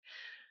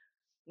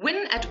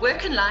Win at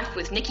Work and Life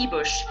with Nikki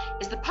Bush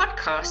is the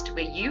podcast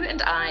where you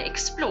and I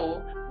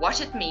explore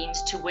what it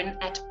means to win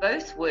at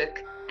both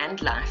work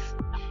and life.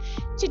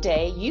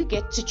 Today, you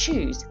get to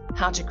choose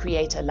how to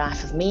create a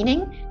life of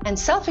meaning and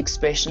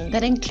self-expression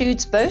that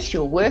includes both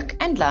your work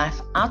and life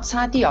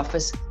outside the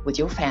office with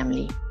your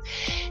family.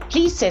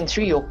 Please send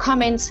through your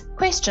comments,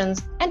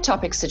 questions, and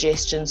topic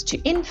suggestions to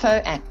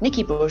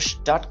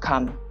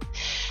info@nikkibush.com.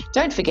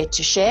 Don't forget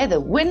to share the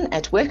Win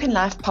at Work and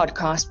Life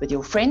podcast with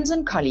your friends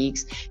and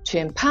colleagues to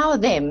empower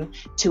them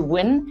to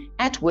win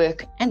at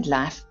work and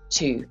life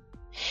too.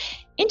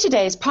 In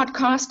today's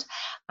podcast,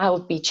 I will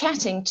be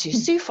chatting to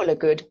Sue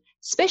Fuller-Good,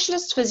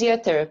 specialist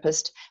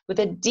physiotherapist with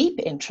a deep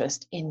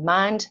interest in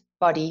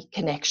mind-body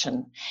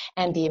connection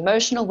and the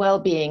emotional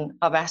well-being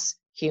of us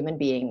human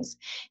beings.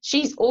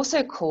 She's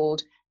also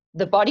called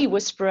the Body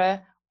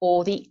Whisperer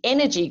or the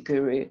Energy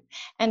Guru.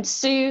 And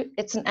Sue,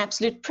 it's an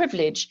absolute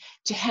privilege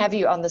to have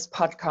you on this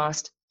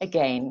podcast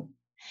again.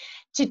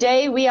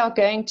 Today, we are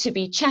going to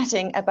be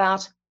chatting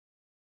about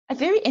a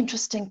very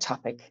interesting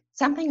topic,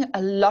 something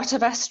a lot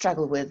of us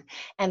struggle with,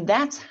 and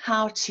that's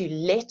how to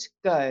let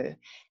go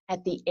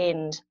at the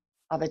end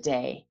of a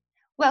day.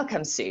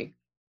 Welcome, Sue.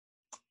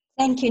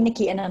 Thank you,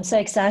 Nikki, and I'm so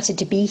excited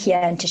to be here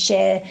and to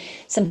share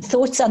some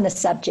thoughts on the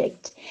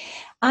subject.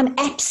 I'm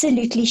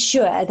absolutely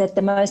sure that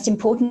the most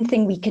important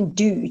thing we can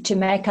do to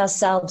make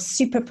ourselves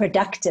super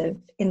productive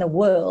in the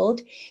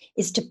world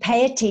is to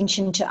pay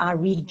attention to our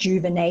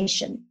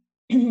rejuvenation,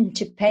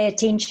 to pay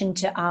attention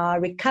to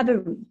our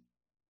recovery.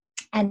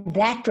 And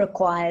that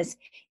requires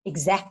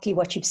exactly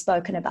what you've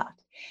spoken about,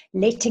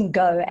 letting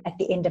go at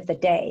the end of the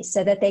day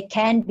so that there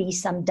can be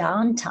some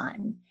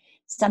downtime,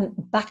 some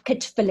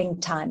bucket filling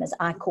time, as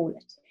I call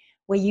it,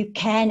 where you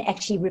can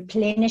actually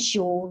replenish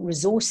your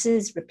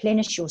resources,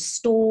 replenish your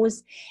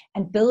stores,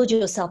 and build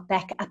yourself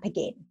back up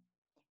again.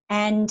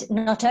 And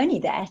not only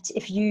that,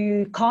 if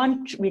you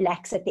can't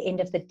relax at the end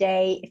of the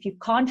day, if you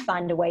can't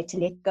find a way to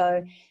let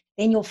go,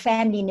 then your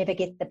family never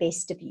get the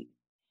best of you.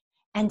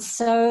 And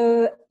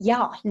so,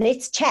 yeah,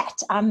 let's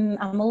chat.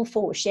 I'm all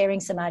for sharing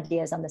some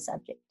ideas on the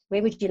subject.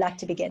 Where would you like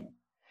to begin?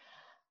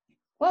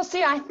 Well,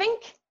 Sue, I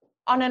think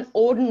on an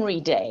ordinary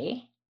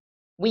day,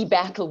 we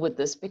battle with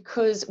this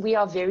because we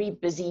are very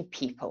busy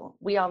people.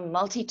 We are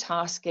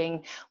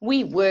multitasking,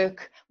 we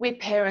work, we're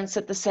parents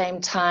at the same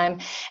time,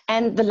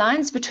 and the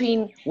lines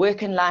between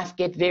work and life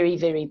get very,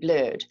 very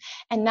blurred.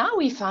 And now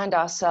we find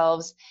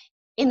ourselves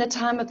in the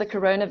time of the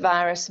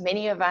coronavirus,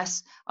 many of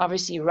us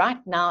obviously right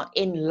now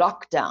in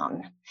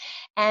lockdown.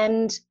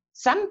 And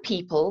some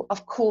people,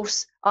 of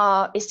course,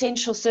 are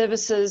essential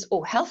services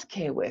or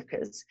healthcare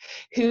workers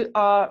who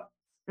are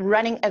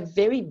running a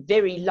very,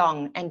 very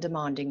long and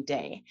demanding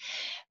day.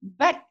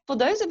 But for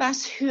those of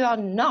us who are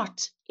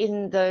not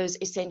in those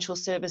essential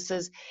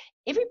services,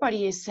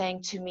 everybody is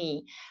saying to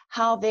me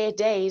how their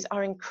days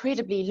are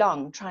incredibly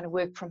long trying to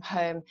work from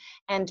home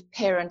and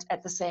parent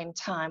at the same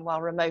time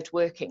while remote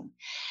working.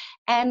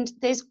 And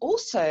there's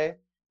also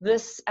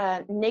this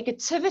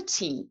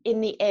negativity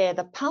in the air,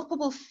 the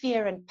palpable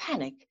fear and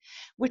panic,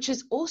 which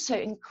is also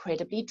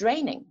incredibly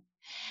draining.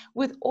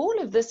 With all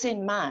of this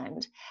in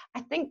mind,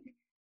 I think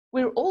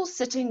we're all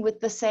sitting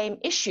with the same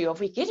issue of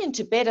we get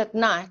into bed at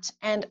night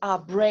and our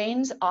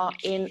brains are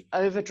in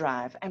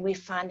overdrive and we're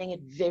finding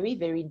it very,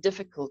 very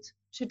difficult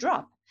to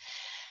drop.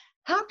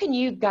 How can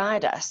you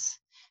guide us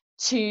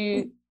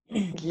to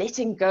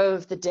letting go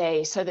of the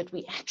day so that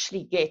we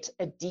actually get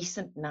a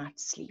decent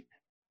night's sleep?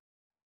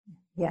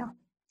 Yeah.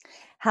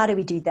 How do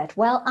we do that?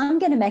 Well, I'm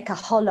going to make a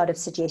whole lot of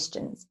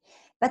suggestions.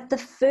 But the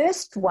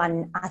first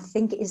one I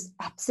think is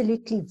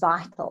absolutely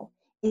vital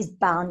is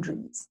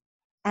boundaries.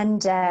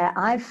 And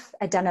I've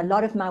done a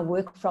lot of my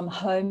work from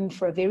home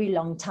for a very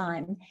long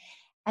time.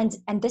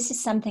 And this is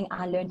something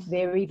I learned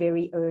very,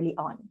 very early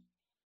on.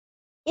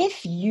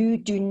 If you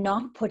do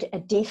not put a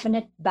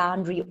definite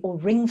boundary or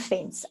ring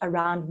fence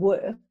around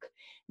work,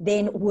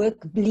 then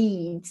work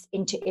bleeds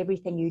into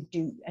everything you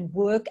do. And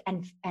work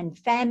and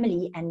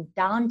family and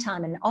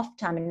downtime and off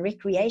time and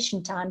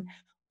recreation time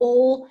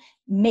all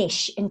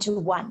mesh into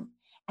one.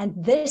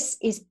 And this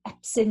is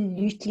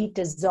absolutely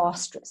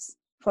disastrous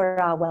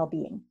for our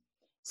well-being.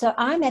 So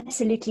I'm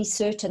absolutely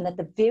certain that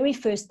the very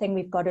first thing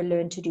we've got to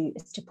learn to do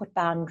is to put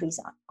boundaries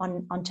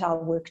onto our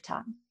work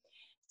time.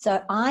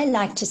 So I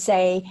like to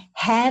say,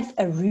 have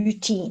a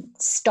routine.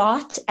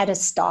 Start at a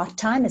start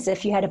time as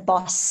if you had a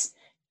boss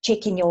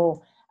checking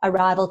your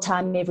arrival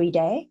time every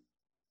day.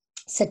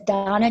 Sit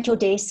down at your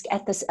desk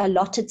at this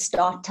allotted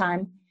start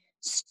time.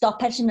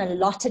 Stop at an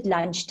allotted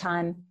lunch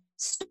time.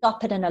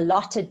 Stop at an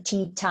allotted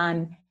tea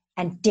time.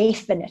 And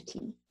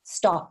definitely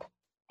stop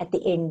at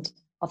the end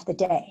of the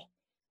day.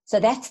 So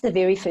that's the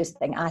very first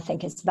thing I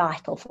think is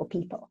vital for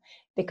people,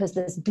 because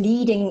this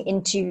bleeding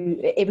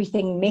into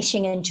everything,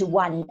 meshing into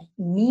one,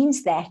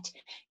 means that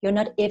you're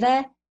not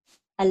ever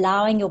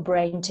allowing your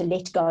brain to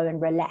let go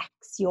and relax.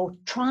 You're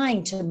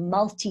trying to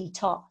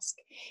multitask.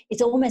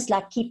 It's almost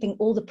like keeping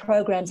all the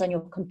programs on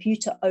your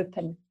computer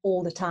open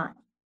all the time.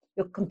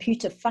 Your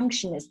computer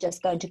function is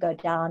just going to go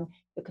down.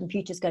 Your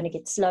computer is going to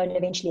get slow and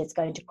eventually it's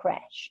going to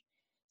crash.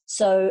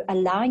 So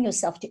allowing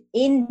yourself to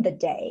end the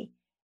day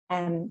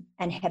and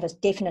have a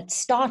definite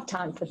start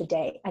time for the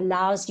day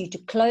allows you to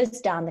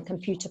close down the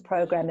computer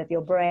program of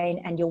your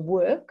brain and your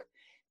work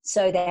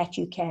so that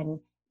you can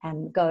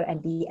go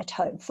and be at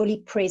home, fully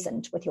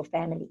present with your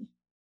family.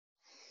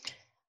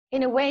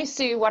 In a way,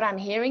 Sue, what I'm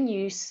hearing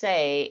you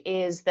say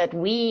is that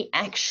we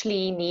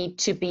actually need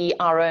to be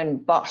our own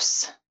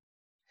boss.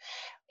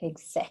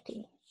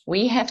 Exactly.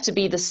 We have to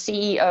be the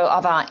CEO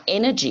of our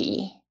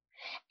energy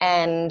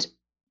and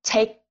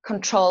take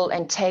control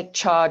and take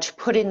charge,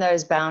 put in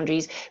those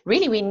boundaries.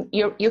 Really,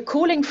 you're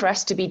calling for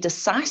us to be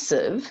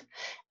decisive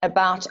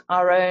about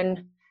our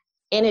own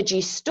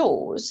energy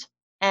stores.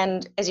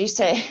 And as you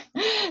say,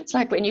 it's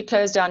like when you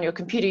close down your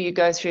computer, you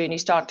go through and you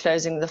start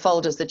closing the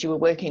folders that you were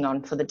working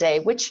on for the day,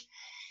 which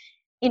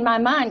in my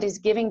mind is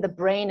giving the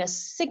brain a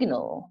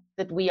signal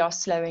that we are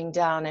slowing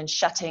down and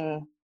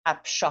shutting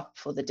up shop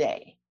for the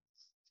day.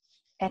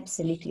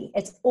 Absolutely.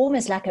 It's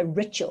almost like a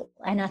ritual.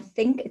 And I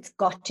think it's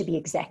got to be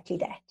exactly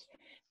that,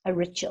 a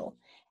ritual.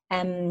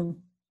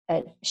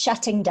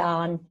 Shutting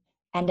down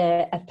and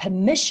a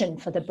permission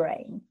for the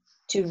brain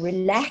to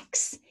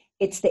relax.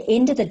 It's the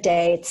end of the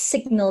day. It's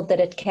signaled that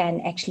it can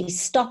actually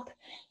stop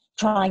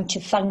trying to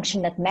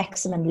function at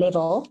maximum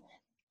level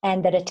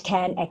and that it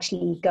can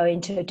actually go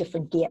into a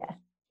different gear.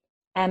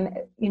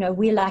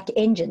 We're like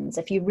engines.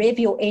 If you rev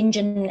your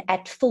engine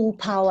at full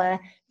power,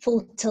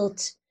 full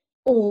tilt,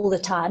 all the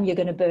time, you're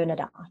going to burn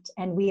it out.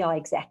 And we are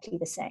exactly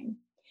the same.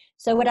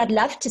 So what I'd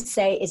love to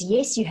say is,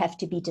 yes, you have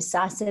to be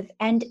decisive,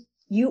 and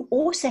you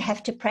also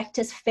have to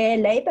practice fair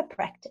labor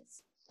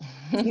practice.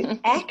 You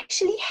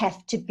actually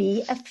have to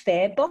be a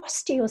fair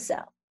boss to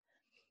yourself.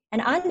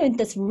 And I learned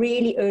this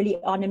really early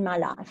on in my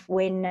life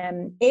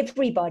when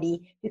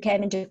everybody who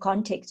came into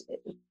contact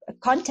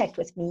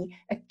with me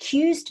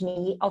accused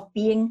me of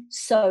being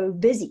so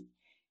busy.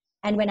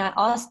 And when I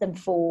asked them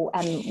for,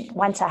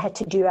 once I had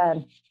to do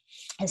a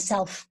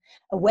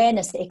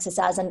self-awareness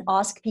exercise and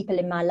ask people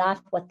in my life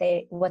what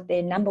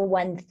their number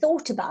one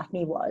thought about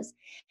me was.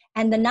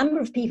 And the number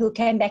of people who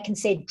came back and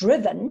said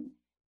driven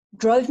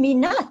drove me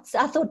nuts.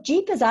 I thought,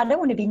 jeepers, I don't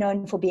want to be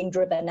known for being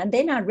driven. And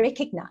then I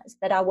recognized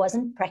that I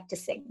wasn't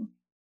practicing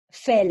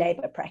fair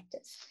labor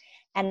practice.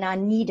 And I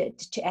needed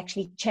to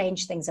actually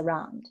change things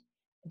around,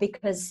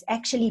 because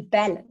actually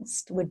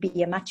balanced would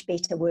be a much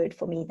better word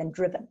for me than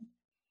driven.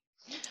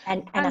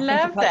 And I think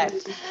love you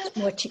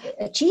probably that.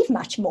 achieve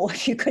much more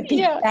if you could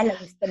be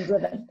balanced than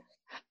driven.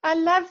 I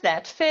love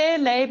that. Fair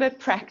labor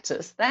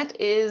practice.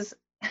 That's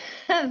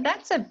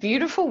a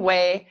beautiful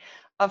way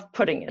of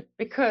putting it,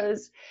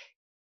 because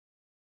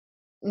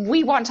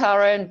we want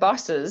our own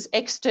bosses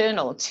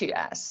external to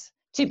us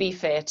to be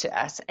fair to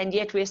us, and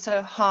yet we're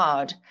so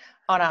hard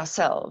on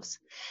ourselves.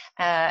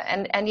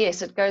 And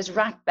yes, it goes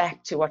right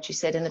back to what you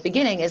said in the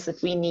beginning, is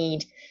that we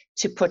need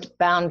to put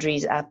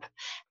boundaries up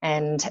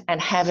and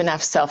have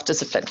enough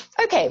self-discipline.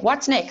 Okay,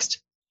 what's next?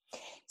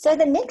 So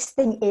the next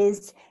thing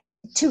is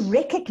to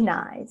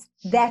recognize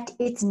that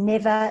it's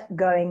never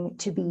going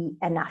to be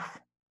enough.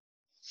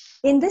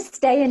 In this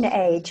day and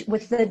age,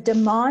 with the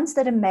demands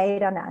that are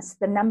made on us,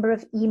 the number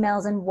of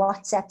emails and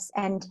WhatsApps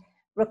and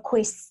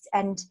requests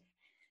and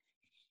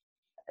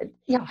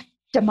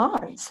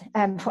demands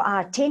for our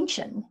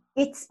attention,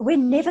 we're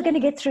never going to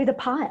get through the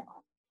pile.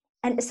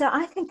 And so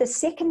I think the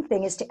second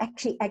thing is to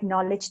actually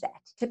acknowledge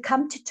that, to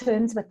come to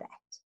terms with that.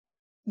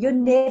 You're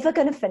never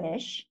going to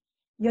finish.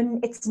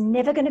 It's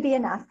never going to be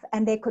enough.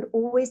 And there could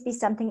always be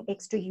something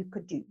extra you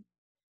could do.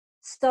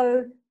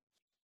 So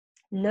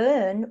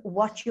learn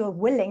what you're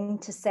willing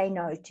to say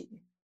no to.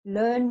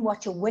 Learn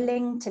what you're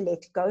willing to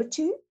let go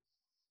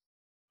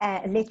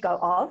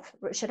of,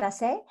 should I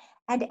say,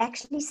 and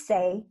actually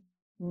say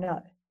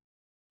no.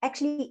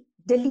 Actually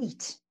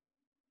delete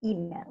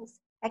emails.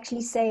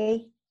 Actually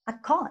say, I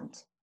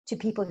can't, to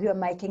people who are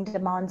making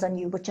demands on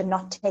you which are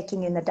not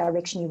taking you in the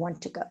direction you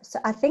want to go. So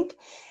I think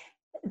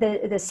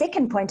the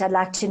second point I'd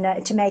like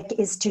to make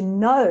is to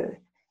know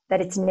that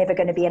it's never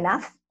going to be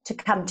enough, to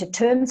come to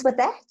terms with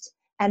that,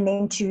 and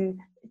then to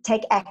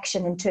take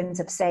action in terms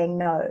of saying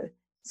no,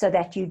 so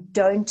that you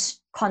don't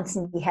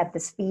constantly have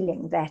this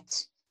feeling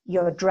that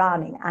you're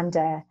drowning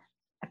under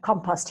a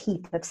compost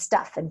heap of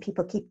stuff and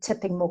people keep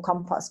tipping more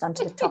compost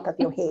onto the top of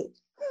your head.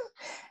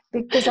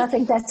 Because I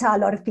think that's how a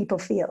lot of people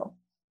feel.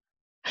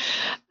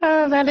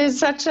 Oh, that is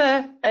such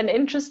an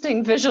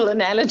interesting visual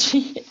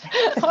analogy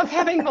of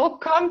having more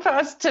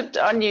compost tipped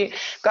on you.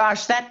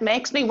 Gosh, that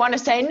makes me want to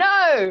say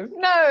no.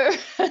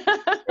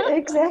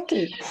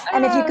 Exactly.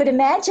 And if you could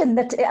imagine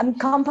that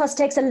compost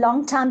takes a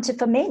long time to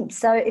ferment.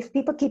 So if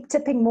people keep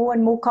tipping more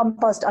and more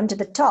compost onto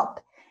the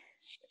top,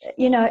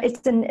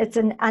 it's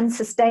an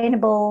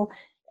unsustainable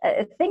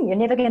thing. You're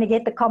never going to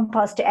get the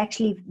compost to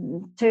actually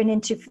turn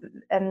into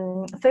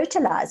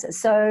fertilizer.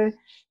 So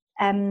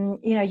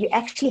you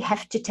actually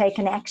have to take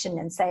an action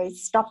and say,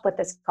 stop with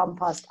this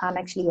compost. I'm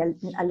actually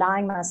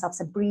allowing myself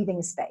some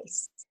breathing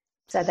space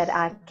so that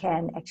I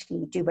can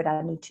actually do what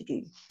I need to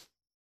do.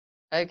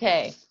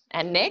 Okay.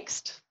 And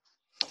next?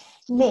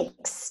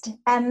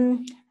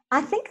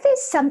 I think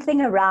there's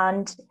something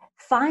around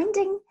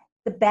finding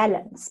the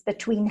balance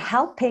between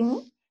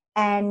helping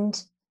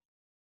and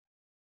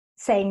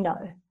saying no.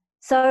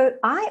 So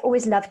I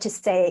always love to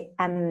say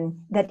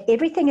that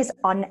everything is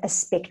on a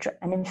spectrum.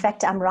 And in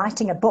fact, I'm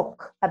writing a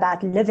book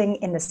about living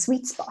in the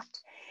sweet spot.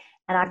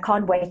 And I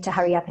can't wait to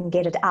hurry up and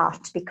get it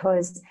out,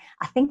 because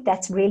I think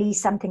that's really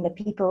something that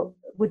people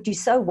would do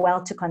so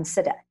well to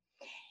consider.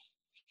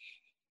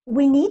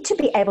 We need to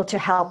be able to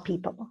help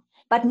people,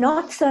 but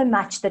not so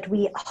much that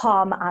we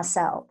harm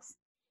ourselves.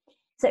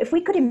 So if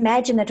we could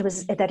imagine that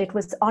it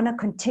was on a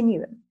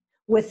continuum,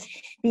 with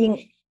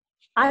being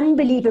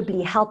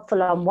unbelievably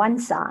helpful on one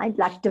side,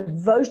 like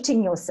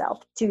devoting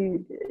yourself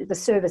to the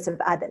service of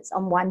others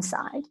on one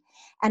side,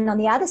 and on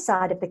the other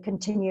side of the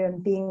continuum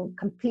being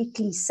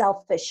completely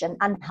selfish and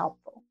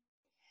unhelpful.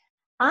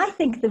 I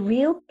think the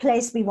real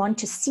place we want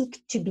to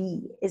seek to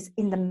be is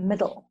in the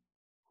middle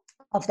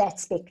of that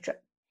spectrum.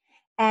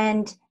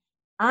 And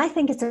I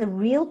think it's a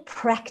real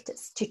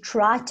practice to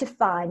try to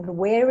find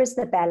where is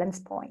the balance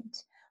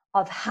point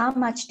of how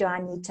much do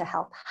I need to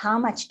help, how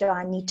much do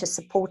I need to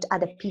support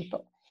other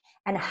people,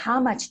 and how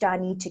much do I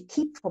need to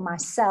keep for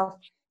myself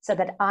so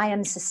that I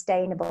am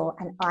sustainable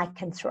and I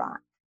can thrive.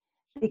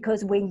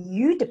 Because when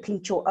you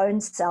deplete your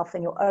own self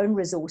and your own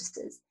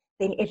resources,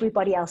 then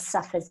everybody else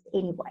suffers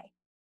anyway.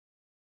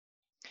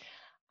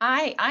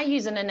 I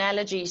use an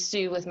analogy,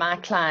 Sue, with my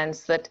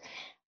clients that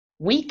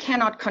we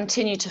cannot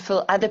continue to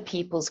fill other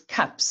people's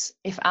cups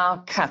if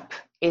our cup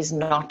is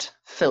not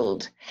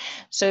filled.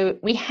 So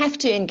we have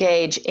to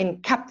engage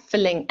in cup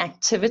filling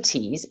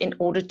activities in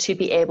order to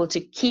be able to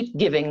keep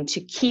giving, to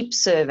keep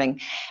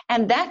serving.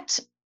 And that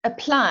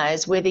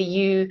applies whether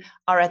you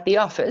are at the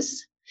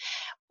office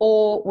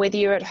or whether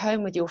you're at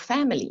home with your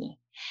family.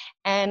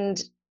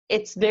 And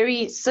it's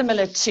very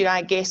similar to,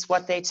 I guess,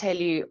 what they tell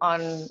you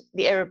on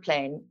the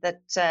airplane,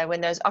 that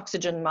when those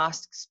oxygen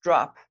masks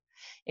drop,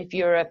 if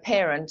you're a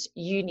parent,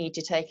 you need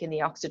to take in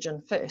the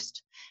oxygen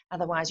first.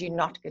 Otherwise, you're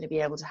not going to be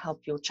able to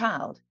help your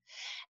child.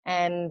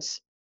 And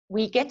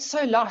we get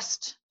so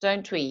lost,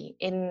 don't we,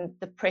 in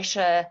the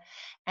pressure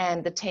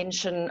and the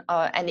tension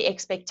and the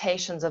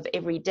expectations of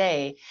every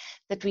day,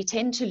 that we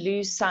tend to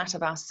lose sight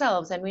of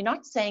ourselves. And we're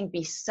not saying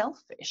be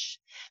selfish,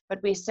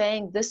 but we're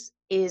saying this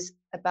is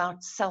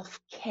about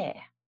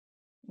self-care.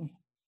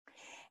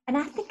 And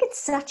I think it's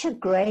such a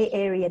gray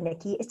area,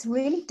 Nikki. It's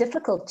really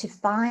difficult to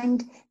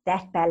find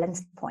that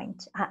balance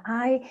point.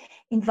 I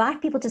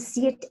invite people to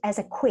see it as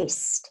a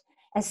quest,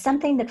 as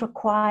something that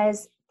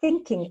requires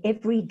thinking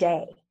every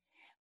day.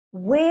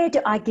 Where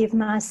do I give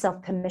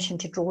myself permission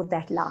to draw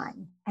that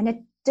line? And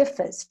it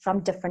differs from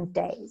different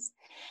days.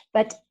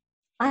 But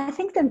I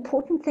think the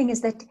important thing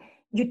is that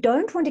you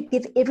don't want to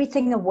give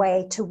everything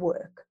away to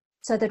work,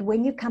 so that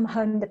when you come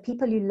home, the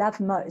people you love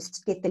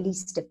most get the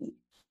least of you.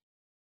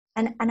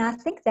 And I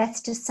think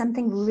that's just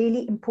something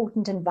really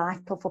important and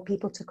vital for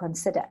people to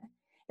consider,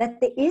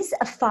 that there is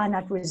a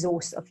finite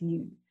resource of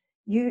you.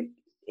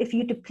 If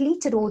you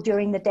deplete it all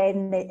during the day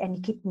and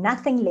you keep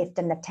nothing left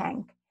in the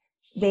tank,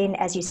 then,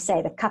 as you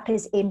say, the cup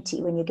is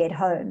empty when you get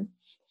home.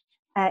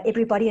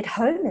 Everybody at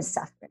home is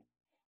suffering.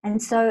 And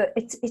so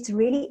it's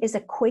really is a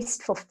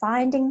quest for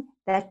finding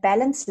that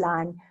balance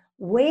line.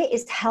 Where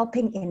is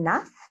helping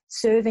enough,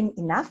 serving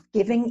enough,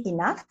 giving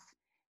enough,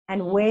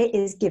 and where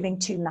is giving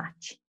too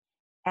much?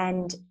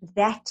 And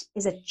that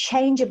is a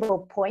changeable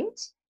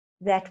point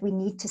that we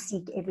need to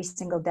seek every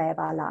single day of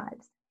our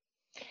lives.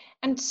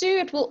 And Sue,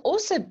 it will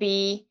also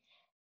be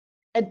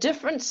a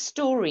different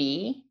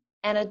story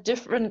and a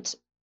different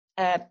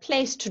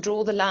place to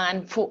draw the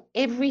line for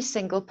every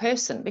single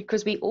person,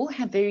 because we all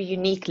have very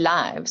unique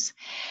lives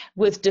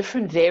with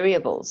different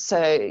variables.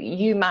 So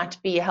you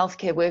might be a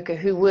healthcare worker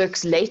who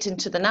works late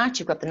into the night,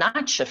 you've got the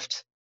night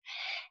shift,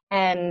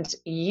 and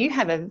you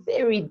have a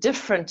very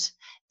different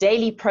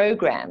daily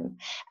program,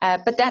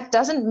 but that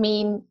doesn't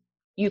mean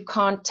you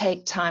can't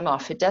take time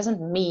off. It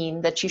doesn't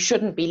mean that you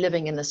shouldn't be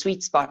living in the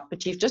sweet spot,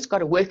 but you've just got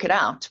to work it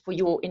out for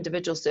your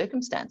individual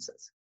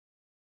circumstances.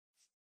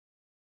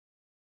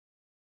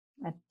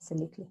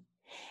 Absolutely.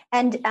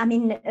 And I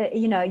mean,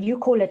 you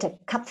call it a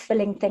cup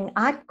filling thing.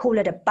 I'd call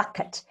it a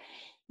bucket.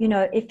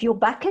 If your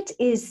bucket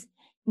is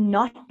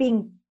not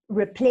being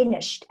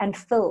replenished and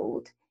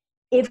filled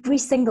every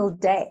single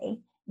day,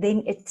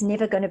 then it's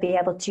never going to be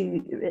able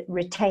to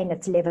retain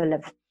its level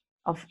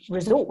of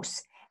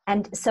resource.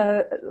 And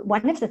so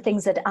one of the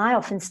things that I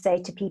often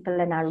say to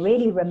people, and I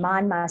really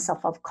remind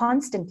myself of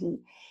constantly,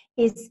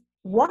 is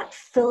what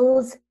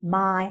fills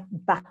my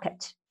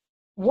bucket?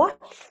 What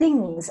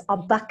things are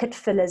bucket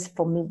fillers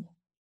for me?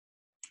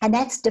 And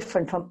that's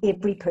different from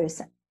every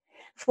person.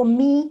 For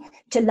me,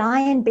 to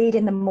lie in bed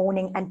in the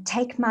morning and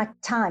take my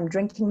time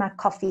drinking my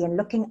coffee and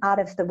looking out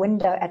of the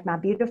window at my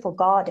beautiful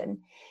garden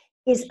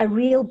is a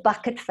real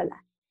bucket filler.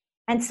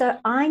 And so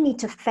I need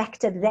to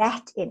factor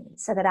that in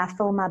so that I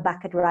fill my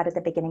bucket right at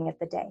the beginning of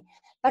the day.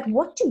 But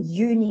what do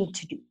you need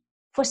to do?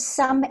 For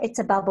some, it's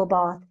a bubble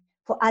bath.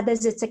 For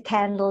others, it's a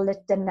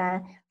candlelit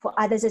dinner. For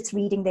others, it's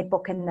reading their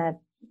book on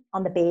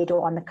the bed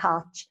or on the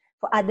couch.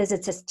 For others,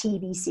 it's a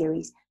TV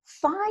series.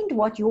 Find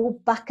what your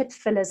bucket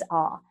fillers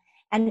are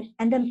And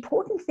the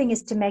important thing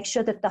is to make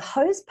sure that the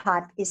hose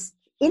pipe is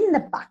in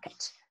the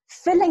bucket,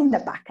 filling the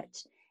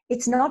bucket.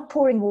 It's not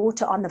pouring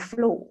water on the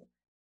floor.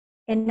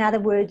 In other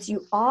words,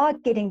 you are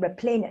getting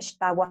replenished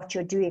by what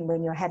you're doing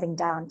when you're having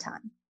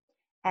downtime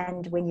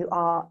and when you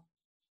are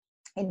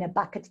in a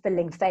bucket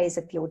filling phase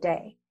of your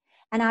day.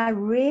 And I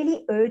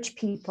really urge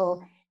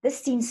people,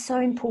 this seems so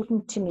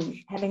important to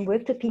me, having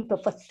worked with people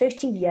for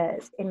 30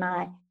 years in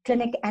my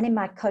clinic and in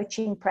my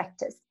coaching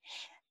practice.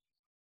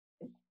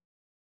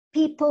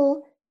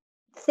 People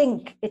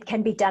think it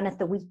can be done at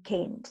the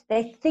weekend.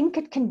 They think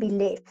it can be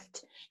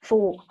left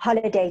for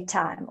holiday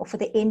time or for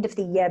the end of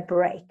the year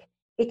break.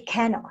 It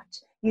cannot.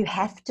 You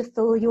have to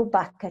fill your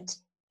bucket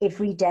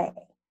every day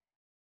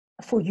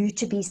for you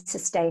to be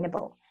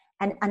sustainable.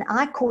 And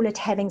I call it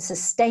having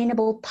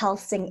sustainable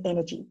pulsing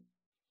energy.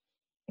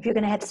 If you're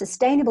going to have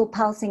sustainable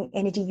pulsing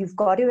energy, you've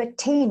got to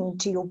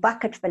attend to your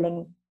bucket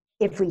filling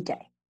every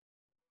day.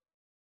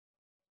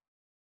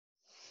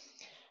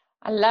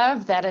 I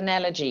love that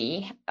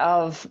analogy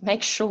of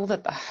make sure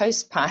that the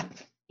hose pipe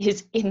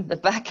is in the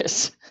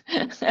bucket.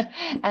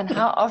 And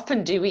how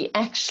often do we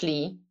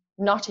actually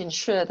not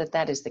ensure that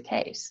that is the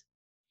case?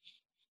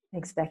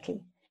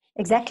 Exactly.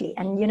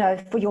 And, you know,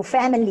 for your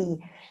family,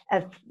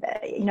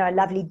 you know, a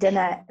lovely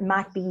dinner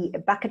might be a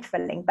bucket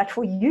filling, but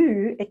for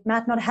you, it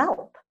might not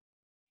help.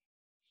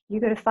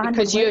 You've got to find,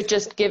 because you're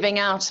just giving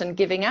out and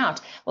giving out.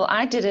 Well,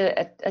 I did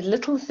a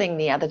little thing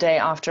the other day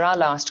after our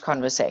last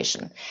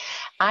conversation.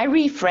 I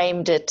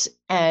reframed it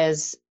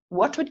as,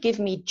 what would give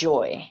me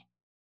joy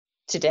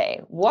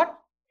today? What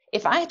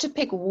if I had to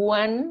pick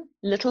one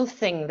little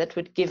thing that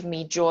would give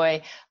me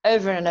joy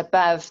over and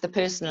above the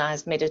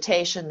personalized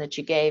meditation that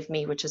you gave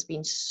me, which has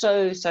been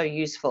so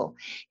useful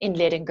in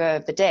letting go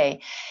of the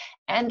day?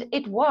 And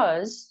it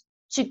was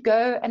to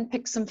go and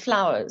pick some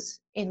flowers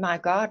in my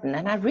garden.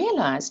 And I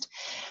realized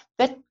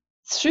that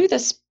through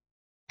this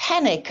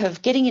panic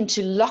of getting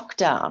into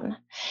lockdown,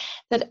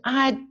 that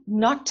I'd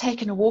not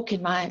taken a walk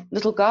in my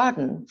little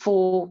garden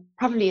for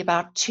probably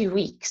about 2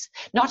 weeks,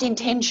 not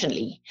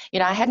intentionally. You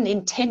know, I hadn't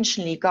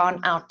intentionally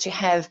gone out to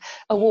have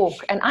a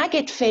walk. And I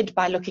get fed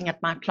by looking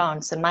at my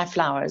plants and my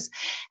flowers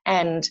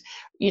and,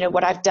 you know,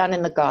 what I've done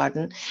in the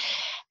garden.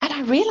 And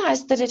I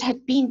realized that it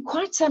had been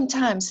quite some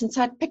time since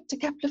I'd picked a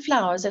couple of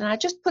flowers, and I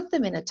just put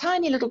them in a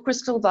tiny little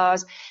crystal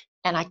vase,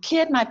 and I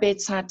cleared my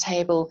bedside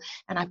table,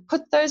 and I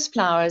put those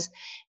flowers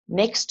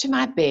next to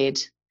my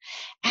bed.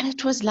 And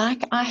it was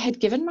like I had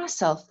given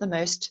myself the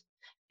most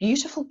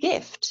beautiful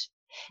gift.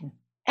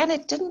 And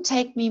it didn't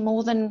take me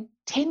more than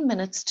 10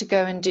 minutes to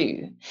go and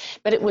do.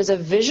 But it was a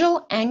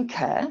visual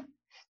anchor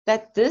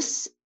that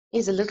this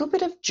is a little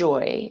bit of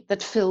joy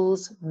that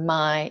fills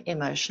my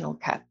emotional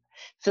cup,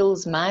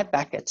 fills my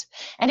bucket.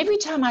 And every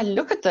time I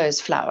look at those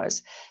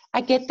flowers,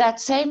 I get that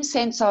same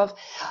sense of,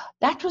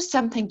 that was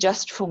something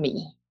just for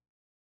me.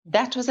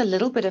 That was a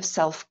little bit of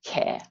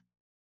self-care.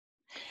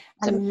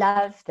 I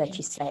love that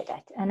you say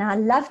that. And I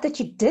love that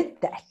you did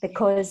that,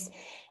 because,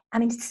 I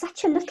mean, it's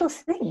such a little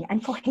thing.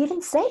 And for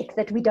heaven's sake,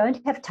 that we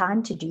don't have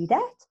time to do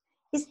that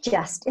is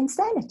just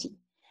insanity.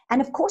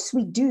 And of course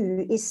we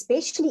do,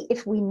 especially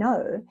if we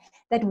know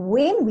that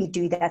when we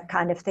do that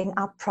kind of thing,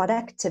 our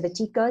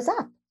productivity goes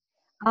up.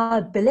 Our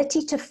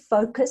ability to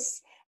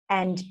focus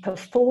and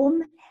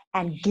perform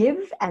and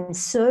give and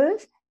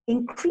serve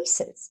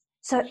increases.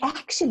 So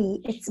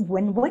actually it's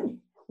win-win.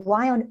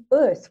 Why on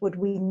earth would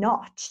we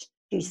not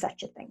do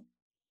such a thing?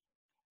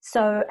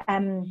 So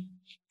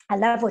I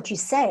love what you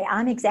say.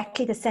 I'm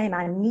exactly the same.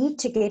 I need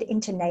to get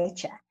into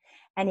nature.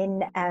 And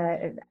in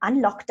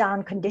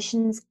unlockdown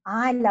conditions,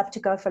 I love to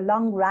go for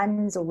long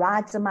runs or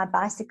rides on my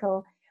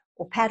bicycle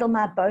or paddle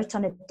my boat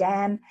on a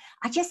dam.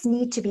 I just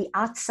need to be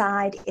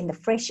outside in the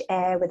fresh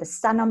air with the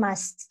sun on my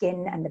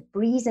skin and the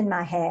breeze in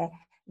my hair.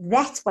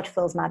 That's what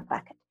fills my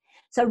bucket.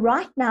 So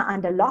right now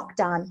under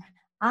lockdown,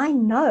 I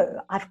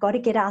know I've got to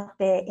get out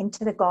there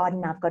into the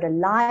garden. I've got to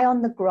lie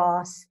on the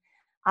grass.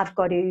 I've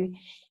got to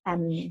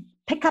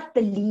pick up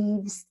the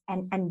leaves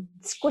and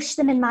squish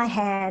them in my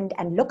hand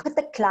and look at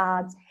the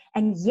clouds.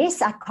 And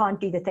yes, I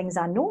can't do the things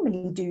I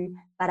normally do,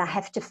 but I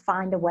have to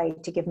find a way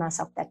to give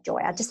myself that joy.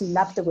 I just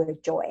love the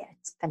word joy.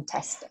 It's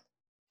fantastic.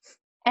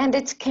 And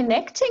it's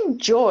connecting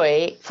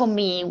joy for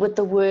me with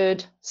the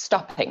word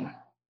stopping.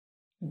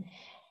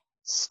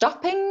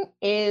 Stopping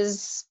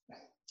it's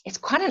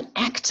quite an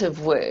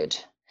active word.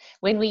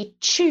 When we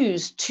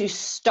choose to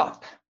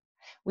stop,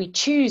 we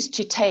choose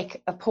to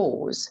take a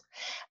pause,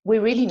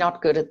 we're really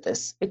not good at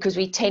this because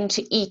we tend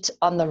to eat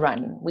on the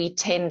run. We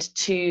tend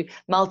to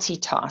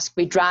multitask.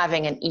 We're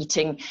driving and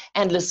eating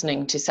and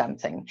listening to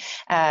something.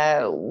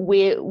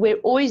 We're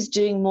always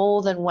doing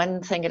more than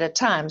one thing at a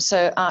time.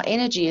 So our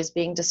energy is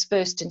being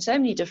dispersed in so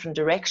many different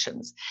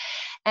directions.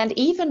 And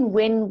even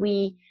when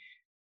we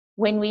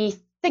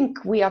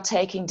think we are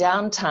taking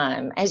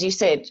downtime, as you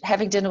said,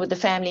 having dinner with the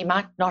family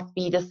might not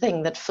be the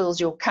thing that fills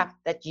your cup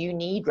that you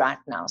need right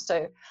now.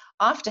 So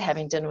after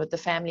having dinner with the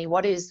family,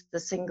 what is the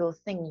single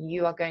thing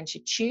you are going to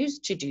choose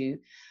to do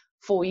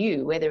for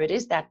you, whether it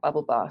is that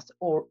bubble bath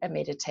or a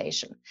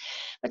meditation?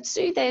 But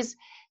Sue, there's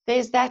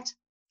that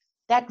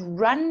that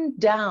run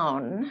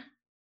down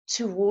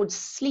towards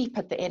sleep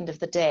at the end of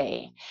the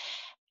day.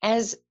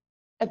 As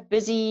a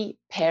busy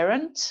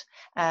parent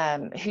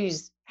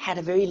who's had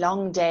a very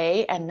long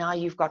day and now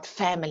you've got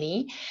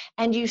family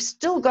and you've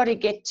still got to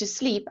get to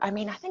sleep. I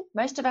mean, I think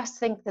most of us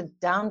think the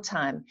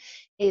downtime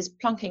is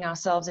plonking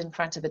ourselves in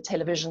front of a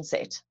television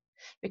set,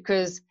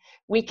 because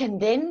we can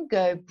then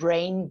go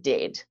brain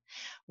dead.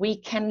 We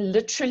can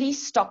literally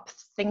stop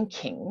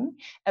thinking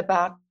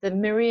about the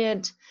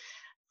myriad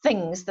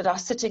things that are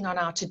sitting on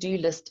our to-do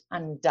list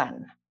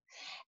undone.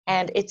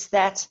 And it's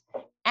that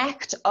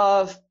act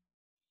of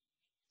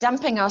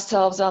dumping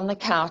ourselves on the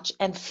couch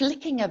and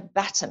flicking a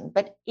button.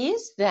 But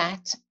is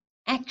that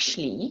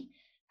actually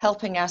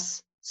helping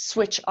us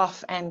switch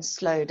off and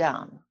slow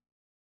down?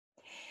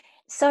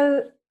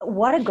 So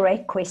what a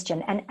great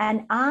question.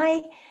 And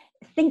I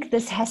think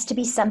this has to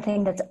be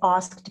something that's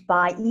asked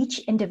by each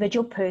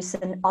individual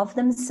person of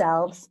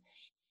themselves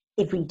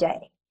every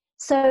day.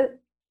 So,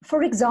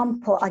 for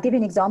example, I'll give you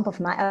an example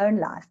from my own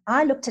life.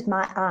 I looked at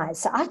my eyes.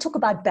 So I talk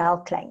about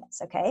bell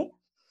clangers, okay?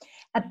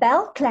 A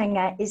bell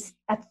clanger is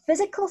a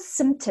physical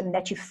symptom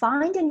that you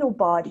find in your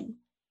body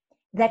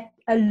that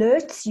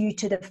alerts you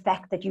to the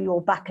fact that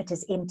your bucket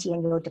is empty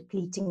and you're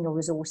depleting your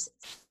resources.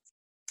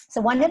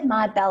 So one of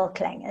my bell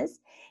clangers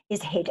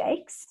is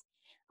headaches.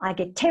 I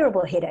get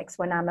terrible headaches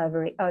when I'm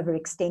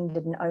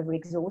overextended and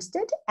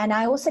overexhausted. And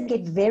I also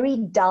get very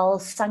dull,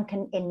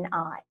 sunken in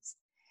eyes.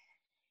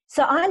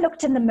 So I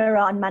looked in the mirror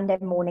on Monday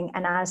morning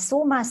and I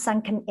saw my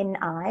sunken in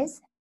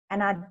eyes.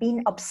 And I'd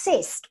been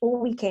obsessed all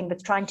weekend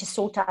with trying to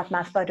sort out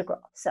my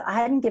photographs. So I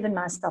hadn't given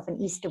myself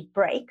an Easter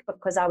break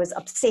because I was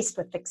obsessed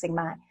with fixing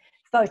my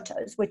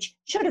photos, which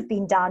should have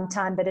been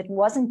downtime, but it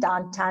wasn't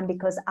downtime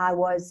because I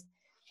was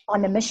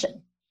on a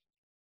mission.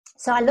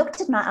 So I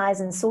looked at my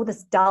eyes and saw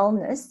this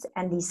dullness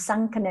and these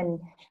sunken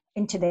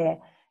into their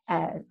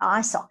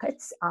eye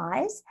sockets,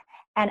 eyes.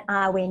 And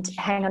I went,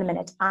 hang on a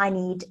minute, I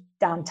need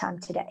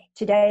downtime today.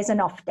 Today is an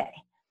off day.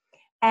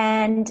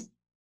 And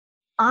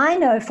I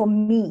know for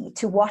me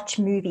to watch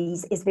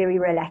movies is very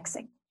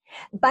relaxing,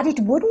 but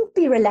it wouldn't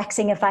be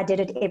relaxing if I did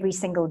it every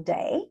single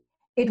day.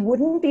 It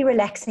wouldn't be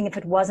relaxing if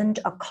it wasn't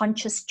a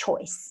conscious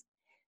choice.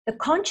 The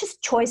conscious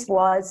choice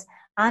was,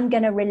 I'm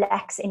going to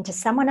relax into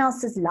someone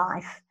else's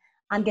life.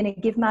 I'm going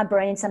to give my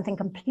brain something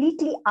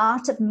completely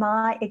out of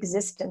my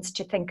existence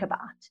to think about.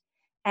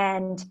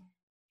 And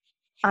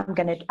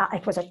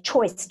it was a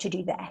choice to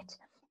do that.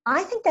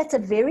 I think that's a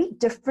very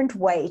different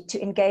way to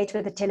engage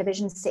with a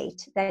television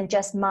set than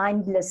just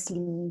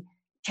mindlessly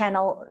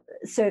channel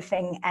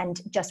surfing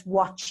and just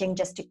watching,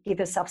 just to give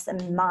yourself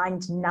some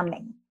mind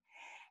numbing.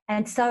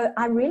 And so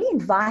I really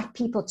invite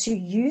people to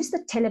use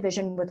the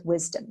television with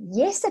wisdom.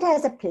 Yes, it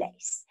has a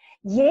place.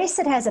 Yes,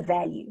 it has a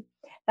value.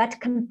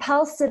 But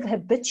compulsive,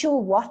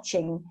 habitual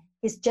watching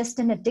is just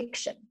an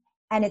addiction.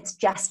 And it's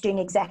just doing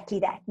exactly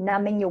that,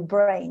 numbing your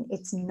brain.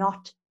 It's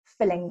not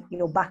filling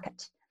your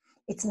bucket.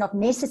 It's not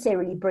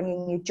necessarily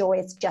bringing you joy,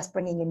 it's just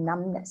bringing you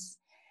numbness.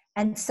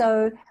 And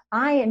so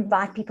I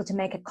invite people to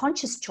make a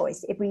conscious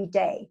choice every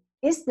day.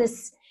 Is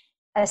this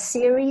a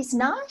series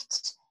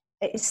night?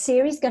 Is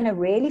series going to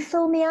really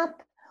fill me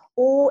up?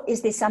 Or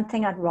is there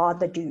something I'd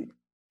rather do?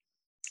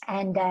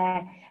 And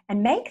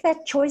make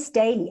that choice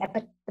daily.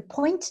 But the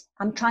point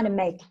I'm trying to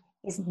make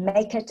is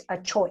make it a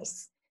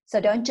choice. So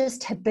don't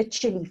just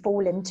habitually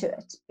fall into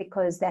it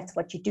because that's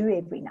what you do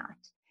every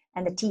night.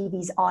 And the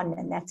TV's on,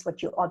 and that's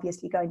what you're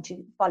obviously going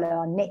to follow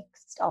on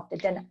next after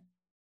dinner.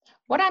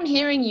 What I'm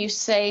hearing you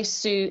say,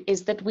 Sue,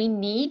 is that we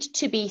need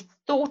to be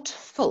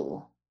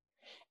thoughtful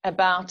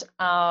about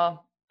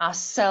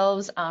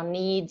ourselves, our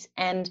needs,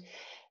 and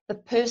the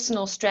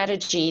personal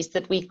strategies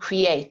that we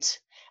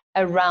create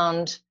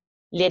around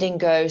letting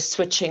go,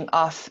 switching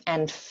off,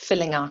 and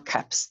filling our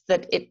cups,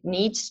 that it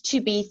needs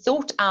to be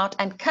thought out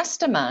and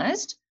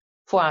customized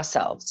for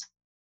ourselves.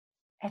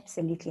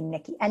 Absolutely,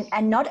 Nikki.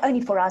 And not only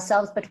for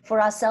ourselves, but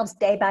for ourselves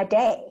day by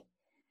day.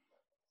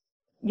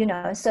 You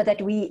know, so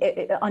that we,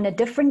 on a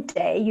different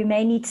day, you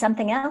may need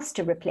something else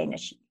to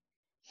replenish you.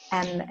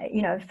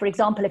 You know, for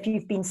example, if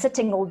you've been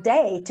sitting all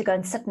day, to go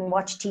and sit and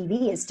watch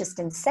TV is just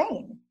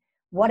insane.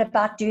 What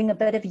about doing a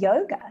bit of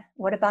yoga?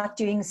 What about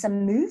doing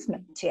some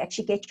movement to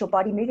actually get your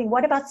body moving?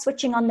 What about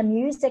switching on the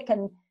music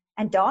and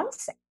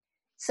dancing?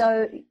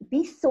 So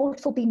be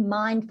thoughtful, be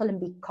mindful, and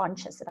be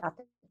conscious about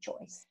the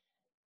choice.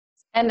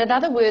 And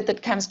another word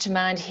that comes to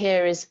mind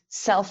here is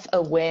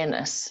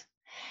self-awareness.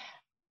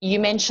 You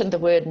mentioned the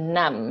word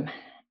numb.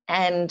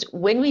 And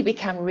when we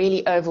become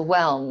really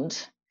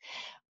overwhelmed,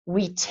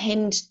 we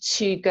tend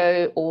to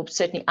go, or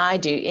certainly I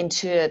do,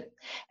 into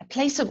a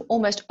place of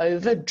almost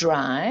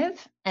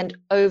overdrive and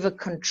over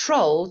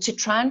control to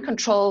try and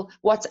control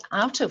what's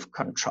out of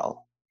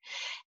control.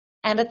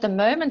 And at the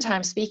moment,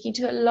 I'm speaking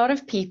to a lot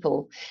of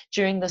people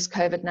during this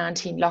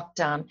COVID-19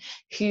 lockdown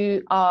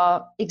who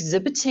are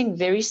exhibiting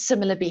very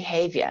similar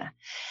behavior,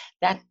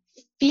 that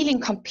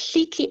feeling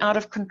completely out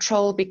of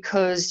control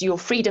because your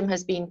freedom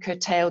has been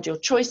curtailed, your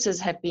choices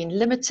have been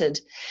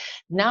limited.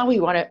 Now we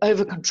want to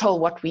over control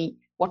what we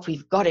what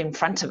we've got in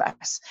front of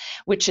us,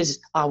 which is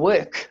our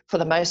work for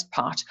the most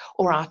part,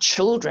 or our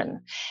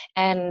children,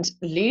 and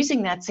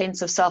losing that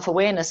sense of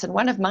self-awareness. And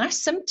one of my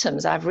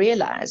symptoms I've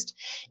realized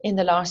in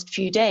the last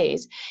few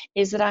days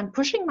is that I'm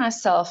pushing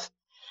myself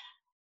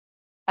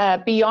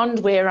beyond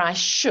where I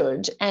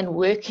should and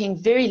working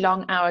very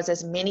long hours,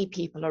 as many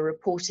people are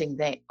reporting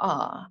they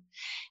are.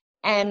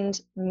 And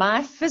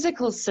my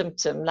physical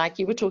symptom, like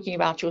you were talking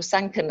about your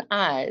sunken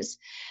eyes,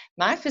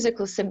 my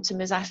physical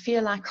symptom is I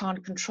feel I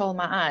can't control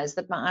my eyes,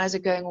 that my eyes are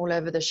going all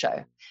over the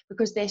show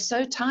because they're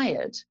so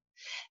tired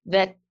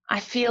that I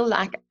feel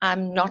like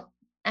I'm not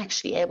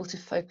actually able to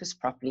focus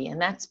properly.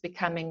 And that's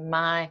becoming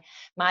my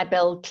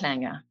bell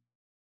clanger.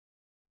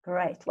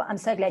 Great. Well, I'm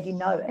so glad you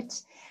know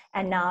it.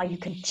 And now you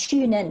can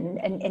tune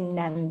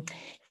in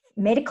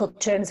medical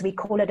terms, we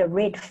call it a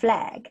red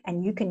flag,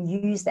 and you can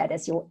use that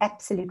as your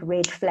absolute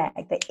red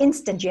flag. The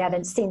instant you have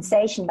a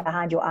sensation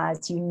behind your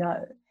eyes, you know,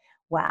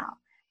 wow,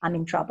 I'm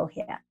in trouble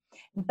here.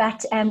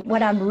 But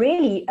what I'm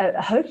really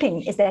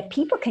hoping is that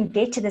people can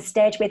get to the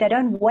stage where they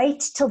don't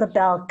wait till the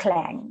bell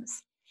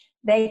clangs.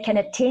 They can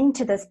attend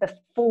to this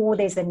before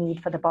there's a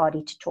need for the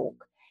body to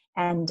talk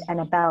and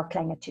a bell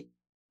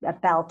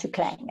to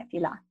clang, if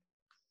you like.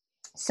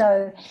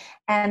 So,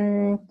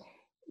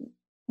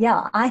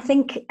 yeah, I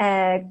think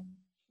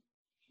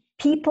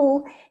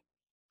people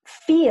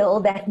feel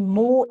that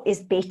more is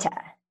better,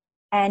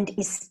 and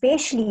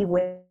especially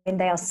when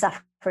they are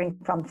suffering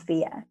from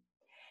fear.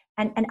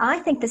 And I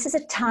think this is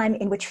a time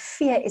in which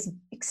fear is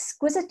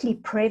exquisitely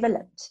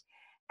prevalent,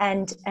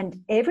 and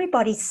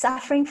everybody's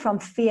suffering from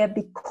fear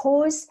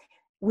because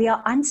we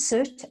are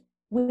uncertain.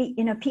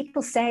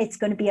 People say it's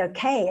going to be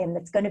okay, and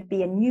it's going to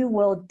be a new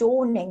world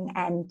dawning,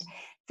 and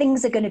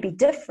things are going to be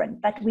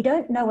different, but we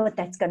don't know what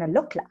that's going to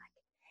look like.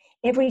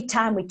 Every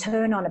time we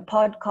turn on a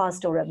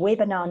podcast or a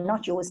webinar,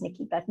 not yours,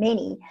 Nikki, but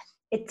many,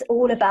 it's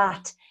all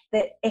about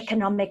the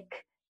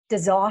economic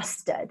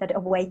disaster that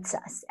awaits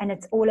us, and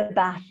it's all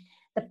about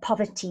the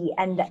poverty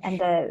and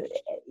the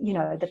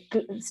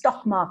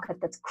stock market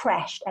that's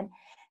crashed,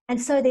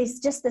 and so there's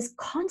just this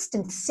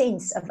constant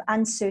sense of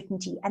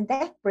uncertainty, and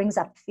that brings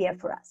up fear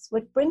for us.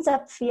 It brings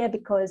up fear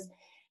because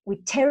we're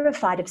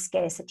terrified of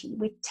scarcity.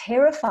 We're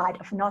terrified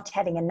of not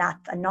having enough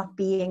and not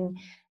being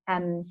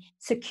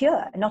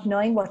secure, and not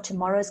knowing what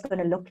tomorrow is going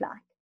to look like.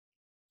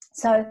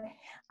 So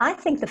I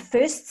think the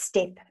first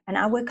step, and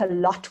I work a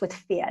lot with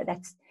fear,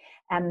 that's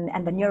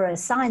and the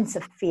neuroscience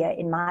of fear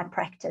in my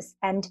practice.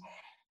 And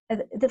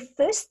the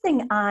first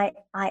thing I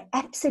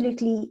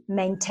absolutely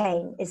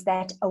maintain is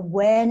that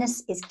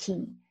awareness is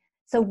key.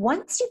 So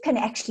once you can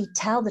actually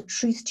tell the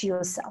truth to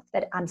yourself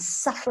that I'm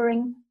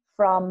suffering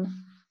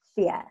from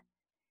fear,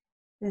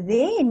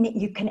 then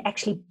you can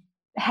actually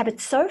have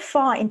it so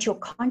far into your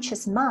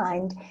conscious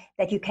mind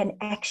that you can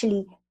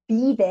actually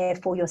be there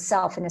for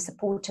yourself in a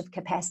supportive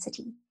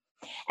capacity.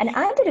 And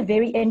I did a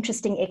very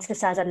interesting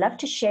exercise I'd love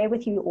to share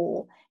with you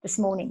all this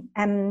morning.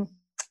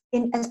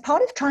 As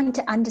part of trying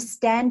to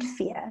understand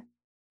fear,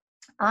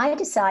 I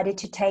decided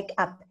to take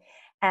up,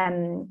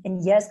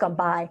 in years gone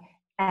by,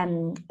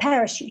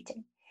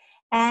 parachuting.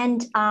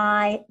 And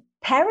I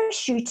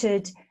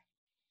parachuted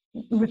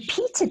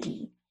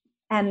repeatedly,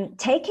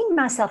 taking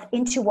myself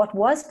into what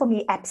was for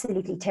me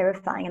absolutely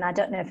terrifying. And I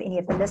don't know if any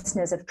of the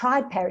listeners have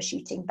tried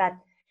parachuting, but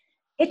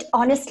it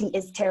honestly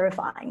is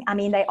terrifying. I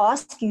mean, they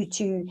ask you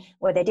to,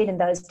 well, they did in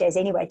those days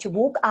anyway, to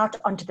walk out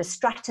onto the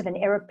strut of an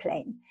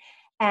airplane,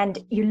 and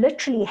you're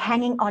literally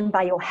hanging on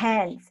by your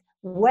hands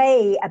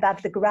way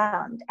above the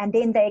ground. And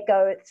then they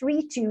go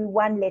 3, 2,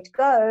 1, let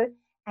go,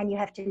 and you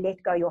have to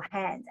let go your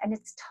hands. And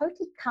it's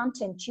totally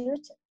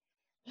counterintuitive.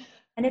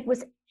 And it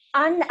was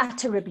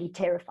unutterably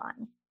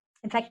terrifying.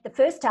 In fact, the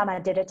first time I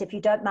did it, if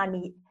you don't mind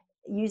me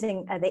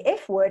using the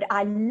F word,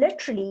 I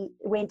literally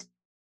went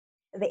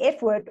the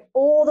F word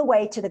all the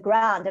way to the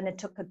ground, and it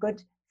took a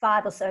good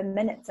 5 or so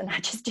minutes, and I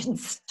just didn't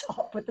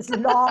stop with this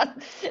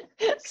long.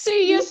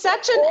 See, you're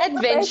such an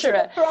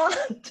adventurer.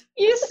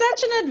 You're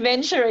such an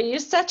adventurer. You're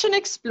such an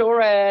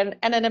explorer,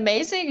 and an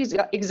amazing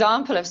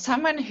example of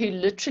someone who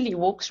literally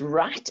walks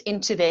right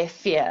into their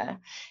fear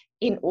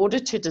in order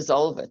to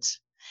dissolve it.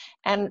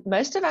 And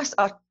most of us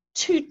are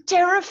too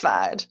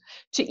terrified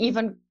to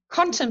even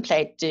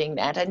contemplate doing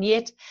that. And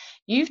yet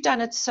you've done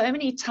it so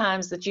many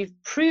times that you've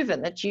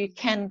proven that you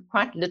can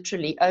quite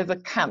literally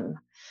overcome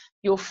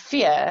your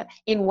fear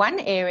in one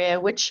area,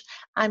 which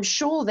I'm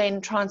sure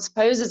then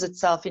transposes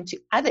itself into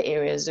other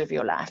areas of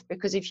your life.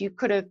 Because if you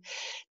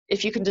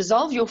can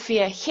dissolve your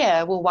fear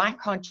here, well, why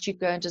can't you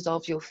go and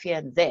dissolve your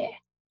fear there?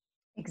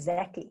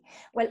 Exactly.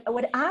 Well,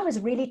 what I was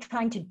really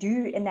trying to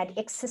do in that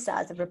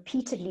exercise of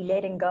repeatedly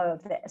letting go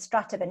of the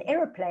strut of an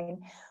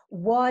airplane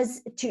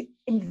was to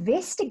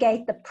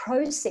investigate the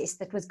process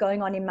that was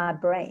going on in my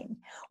brain.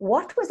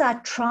 What was I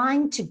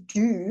trying to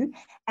do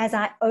as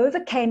I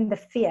overcame the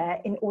fear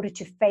in order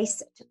to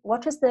face it?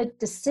 What was the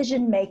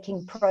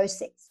decision-making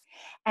process?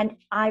 And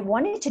I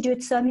wanted to do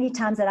it so many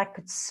times that I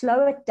could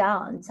slow it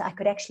down so I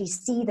could actually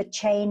see the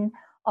chain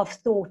of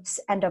thoughts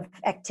and of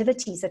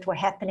activities that were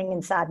happening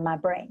inside my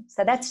brain.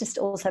 So that's just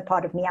also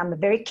part of me. I'm a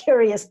very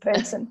curious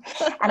person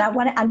and I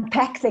want to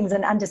unpack things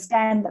and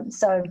understand them.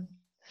 So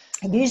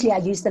usually I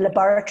use the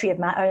laboratory of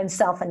my own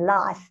self and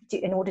life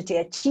in order to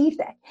achieve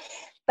that.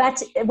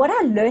 But what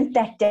I learned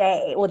that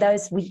day, or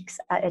those weeks,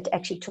 it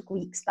actually took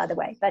weeks, by the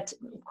way, but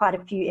quite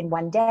a few in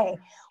one day,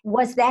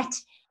 was that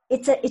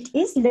it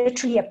is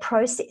literally a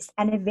process,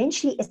 and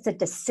eventually it's a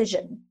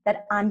decision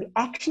that I'm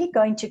actually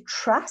going to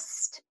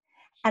trust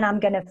and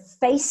I'm going to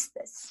face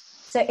this.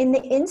 So in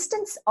the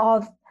instance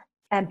of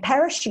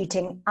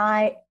parachuting,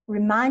 I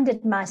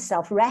reminded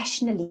myself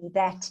rationally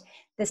that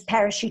this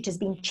parachute has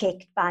been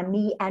checked by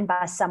me and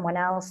by someone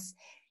else.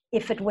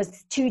 If it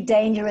was too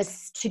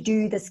dangerous to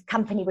do, this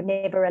company would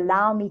never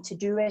allow me to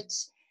do it.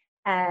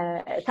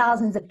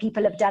 Thousands of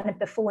people have done it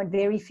before and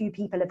very few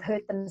people have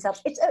hurt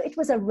themselves. It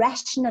was a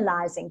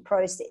rationalizing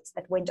process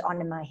that went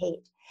on in my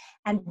head.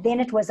 And then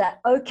it was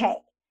okay,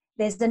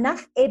 there's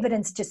enough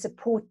evidence to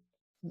support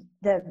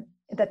that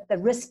the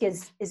risk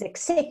is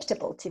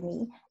acceptable to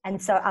me.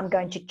 And so I'm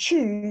going to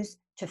choose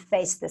to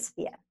face this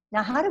fear.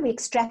 Now, how do we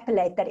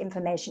extrapolate that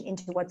information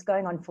into what's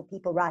going on for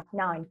people right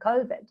now in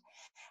COVID?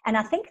 And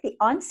I think the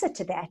answer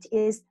to that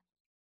is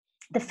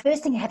the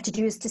first thing you have to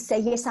do is to say,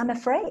 yes, I'm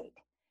afraid,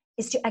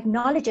 is to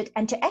acknowledge it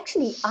and to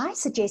actually, I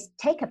suggest,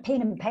 take a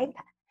pen and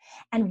paper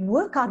and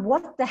work out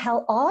what the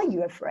hell are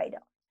you afraid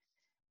of?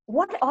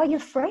 What are you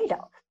afraid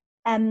of?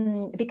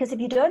 Because if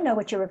you don't know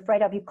what you're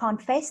afraid of, you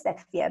can't face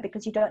that fear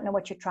because you don't know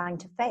what you're trying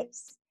to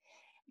face.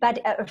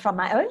 But from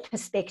my own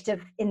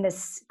perspective in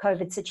this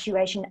COVID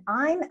situation,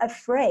 I'm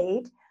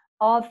afraid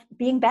of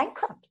being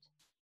bankrupt.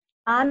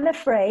 I'm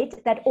afraid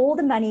that all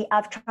the money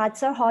I've tried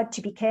so hard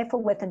to be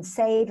careful with and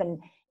save and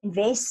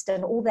invest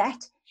and all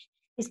that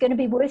is going to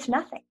be worth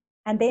nothing.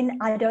 And then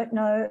I don't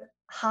know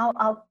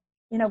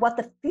what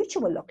the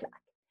future will look like.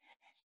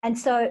 And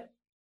so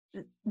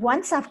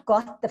once I've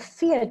got the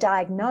fear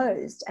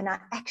diagnosed and I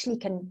actually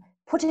can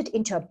put it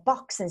into a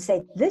box and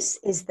say, this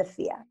is the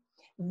fear,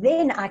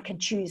 then I can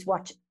choose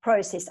what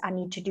process I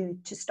need to do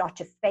to start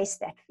to face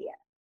that fear.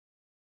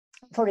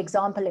 For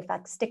example, if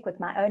I stick with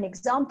my own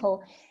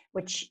example,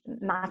 which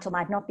might or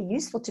might not be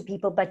useful to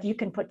people, but you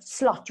can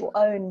slot your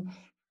own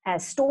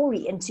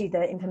story into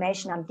the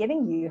information I'm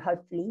giving you,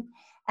 hopefully.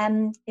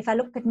 If I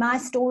look at my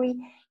story,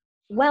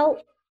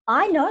 well,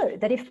 I know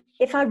that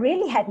if I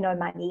really had no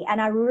money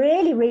and I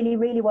really, really,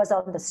 really was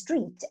on the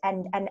street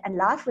and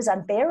life was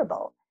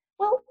unbearable,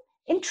 well,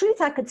 in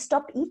truth, I could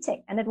stop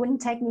eating and it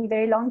wouldn't take me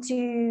very long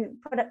to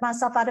put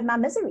myself out of my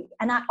misery.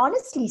 And I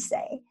honestly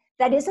say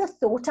that is a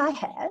thought I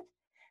have.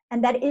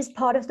 And that is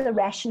part of the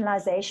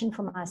rationalization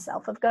for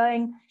myself of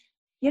going,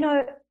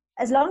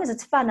 as long as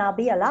it's fun, I'll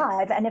be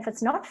alive. And if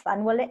it's not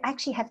fun, well, it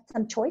actually have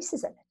some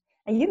choices in it.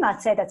 And you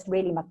might say that's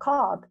really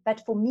macabre,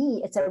 but for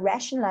me, it's a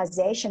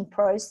rationalization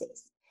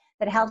process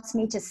that helps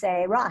me to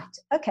say, right,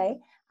 okay,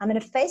 I'm going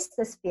to face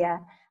this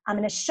fear. I'm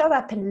going to show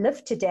up and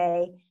live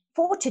today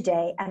for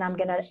today, and I'm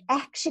going to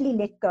actually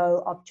let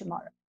go of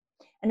tomorrow.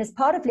 And as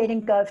part of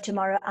letting go of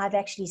tomorrow, I've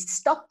actually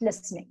stopped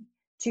listening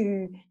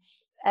to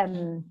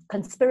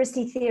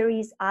conspiracy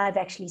theories. I've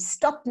actually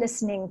stopped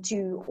listening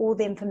to all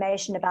the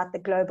information about the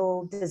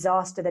global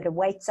disaster that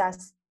awaits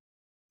us.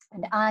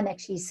 And I'm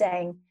actually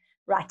saying,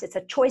 right, it's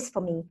a choice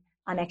for me.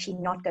 I'm actually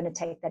not going to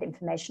take that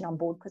information on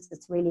board because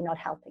it's really not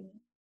helping me.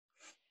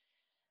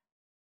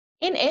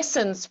 In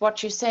essence,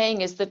 what you're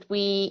saying is that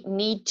we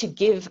need to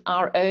give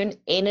our own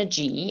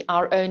energy,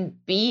 our own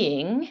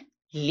being,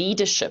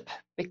 leadership,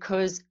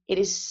 because it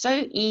is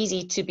so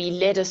easy to be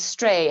led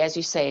astray, as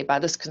you say, by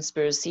this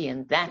conspiracy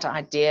and that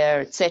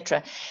idea,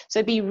 etc.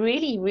 So be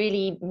really,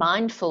 really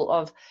mindful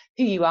of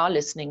who you are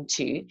listening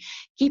to.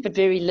 Keep it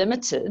very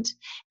limited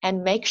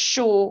and make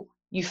sure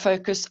you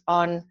focus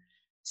on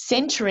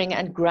centering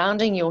and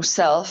grounding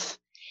yourself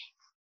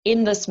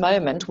in this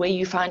moment where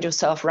you find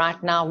yourself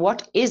right now.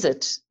 What is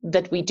it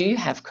that we do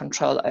have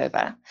control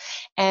over?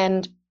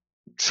 And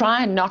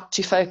try not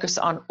to focus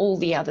on all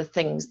the other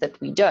things that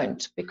we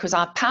don't, because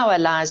our power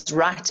lies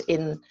right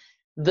in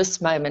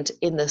this moment,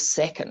 in this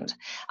second.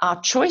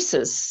 Our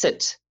choices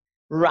sit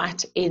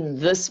right in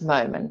this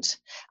moment.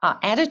 Our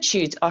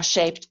attitudes are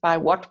shaped by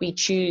what we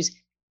choose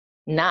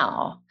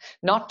now,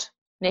 not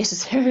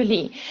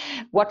necessarily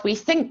what we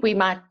think we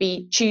might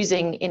be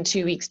choosing in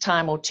 2 weeks'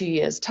 time or 2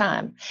 years'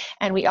 time.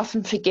 And we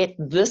often forget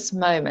this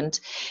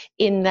moment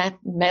in that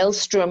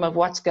maelstrom of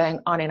what's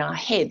going on in our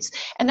heads.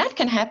 And that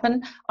can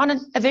happen on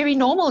a very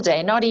normal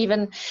day, not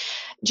even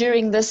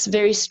during this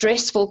very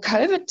stressful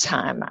COVID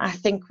time. I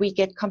think we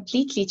get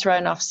completely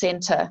thrown off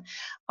center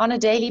on a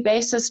daily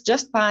basis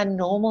just by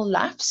normal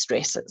life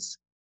stresses.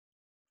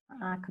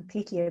 I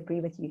completely agree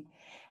with you.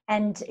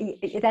 And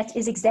that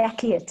is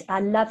exactly it. I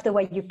love the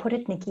way you put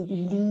it, Nikki.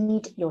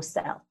 Lead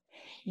yourself.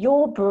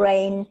 Your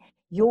brain,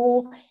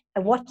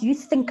 what you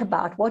think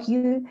about, what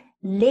you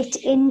let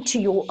into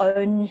your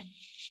own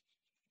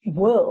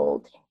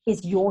world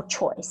is your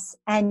choice.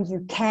 And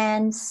you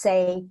can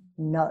say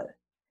no.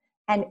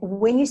 And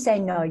when you say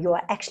no, you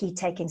are actually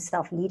taking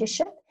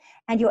self-leadership.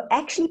 and you're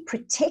actually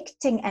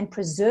protecting and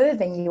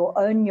preserving your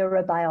own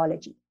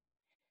neurobiology.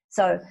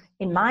 So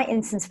in my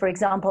instance, for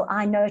example,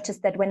 I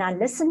noticed that when I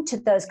listened to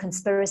those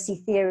conspiracy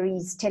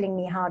theories telling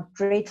me how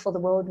dreadful the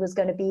world was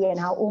going to be and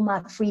how all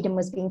my freedom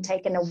was being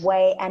taken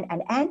away, and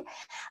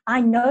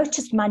I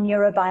noticed my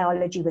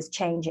neurobiology was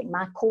changing.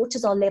 My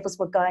cortisol levels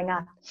were going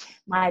up,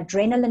 my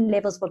adrenaline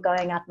levels were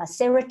going up, my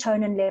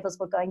serotonin levels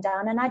were going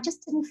down, and I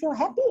just didn't feel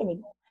happy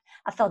anymore.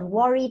 I felt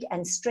worried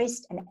and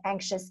stressed and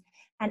anxious,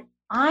 and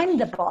I'm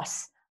the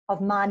boss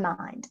of my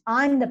mind.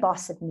 I'm the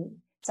boss of me.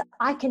 So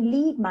I can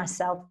lead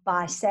myself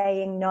by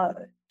saying no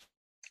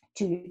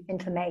to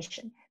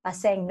information, by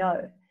saying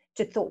no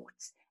to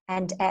thoughts,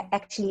 and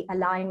actually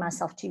allowing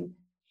myself to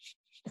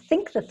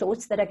think the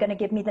thoughts that are going to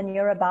give me the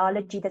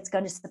neurobiology that's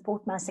going to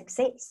support my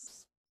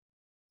success.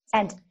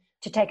 And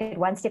to take it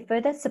one step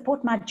further,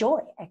 support my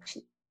joy,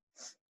 actually.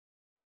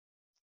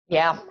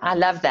 Yeah, I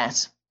love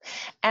that.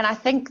 And I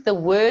think the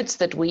words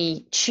that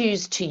we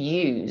choose to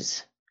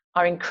use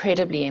are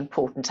incredibly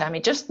important. I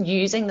mean, just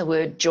using the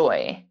word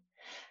joy,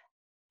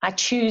 I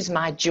choose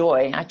my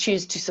joy, I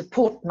choose to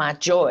support my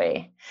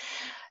joy,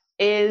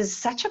 is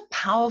such a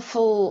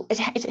powerful, it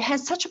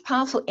has such a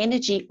powerful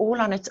energy all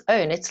on its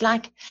own. It's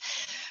like,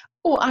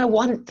 oh, I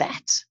want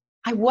that.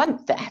 I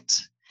want that.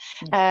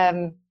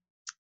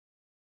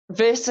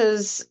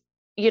 Versus,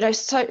 you know,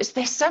 so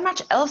there's so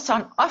much else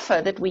on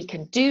offer that we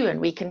can do and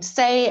we can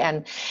say,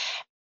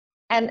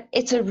 and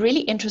it's a really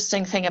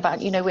interesting thing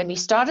about, you know, when we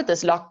started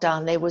this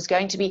lockdown, there was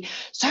going to be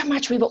so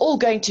much we were all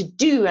going to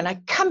do and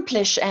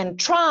accomplish and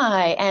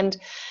try. And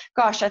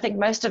gosh, I think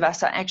most of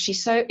us are actually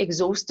so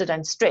exhausted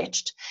and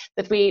stretched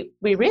that we're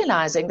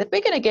realizing that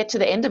we're going to get to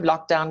the end of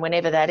lockdown,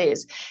 whenever that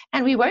is,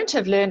 and we won't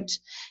have learned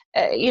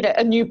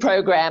a new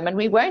program, and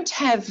we won't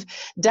have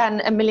done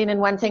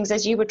 1,000,001 things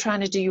as you were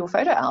trying to do your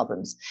photo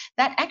albums.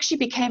 That actually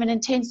became an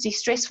intensely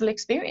stressful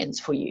experience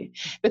for you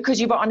because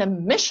you were on a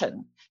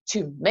mission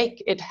to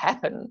make it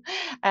happen.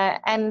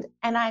 And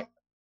I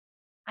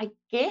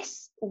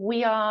guess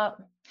we are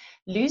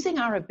losing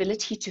our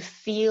ability to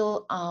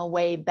feel our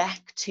way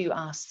back to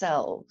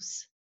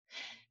ourselves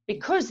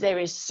because there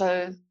is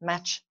so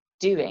much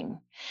doing.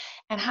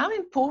 And how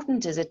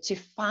important is it to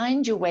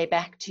find your way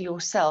back to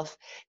yourself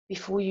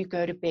before you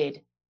go to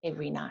bed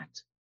every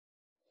night?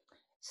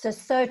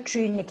 So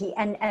true, Nikki.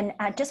 And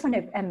I just want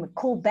to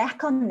call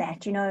back on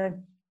that. You know,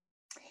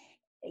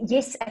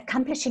 yes,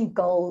 accomplishing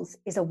goals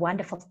is a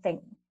wonderful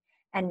thing.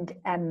 And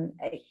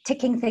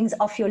ticking things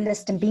off your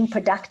list and being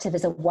productive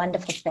is a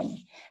wonderful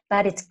thing.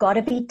 But it's got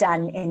to be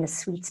done in the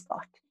sweet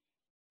spot.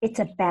 It's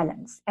a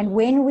balance. And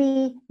when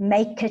we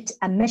make it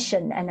a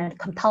mission and a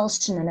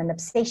compulsion and an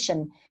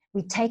obsession,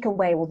 we take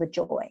away all the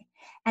joy.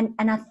 And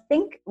I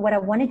think what I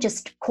want to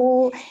just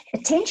call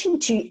attention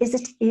to is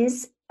it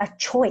is a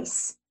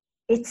choice.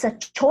 It's a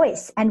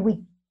choice, and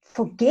we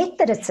forget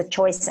that it's a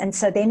choice. And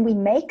so then we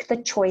make the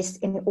choice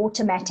in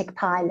automatic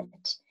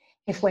pilot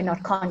if we're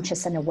not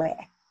conscious and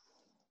aware.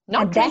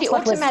 Not really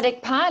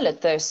automatic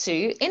pilot though,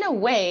 Sue. In a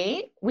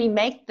way, we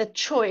make the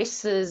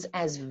choices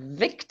as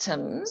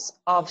victims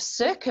of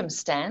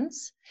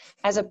circumstance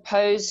as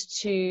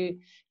opposed to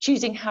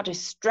choosing how to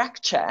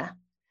structure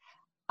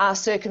our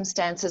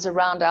circumstances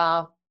around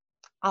our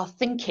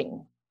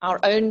thinking, our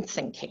own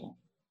thinking.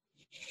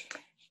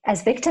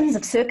 As victims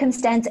of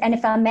circumstance, and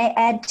if I may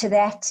add to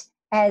that,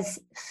 as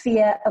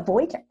fear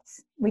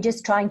avoidance. We're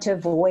just trying to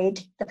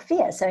avoid the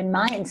fear. So in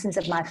my instance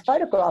of my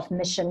photograph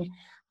mission,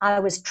 I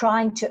was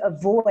trying to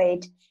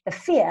avoid the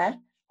fear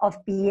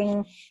of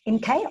being in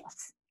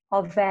chaos,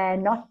 of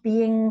not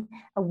being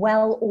a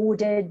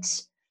well-ordered,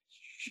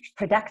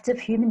 productive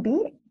human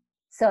being.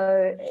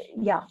 So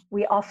yeah,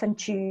 we often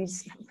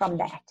choose from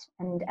that,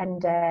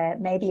 and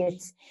maybe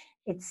it's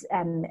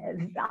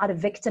out of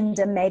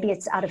victimdom, maybe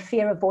it's out of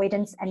fear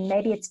avoidance, and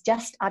maybe it's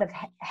just out of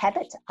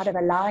habit, out of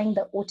allowing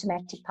the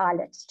automatic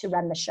pilot to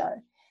run the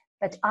show.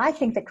 But I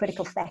think the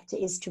critical factor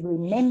is to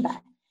remember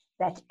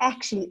that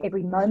actually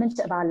every moment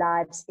of our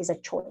lives is a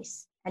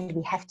choice, and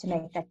we have to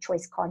make that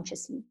choice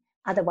consciously.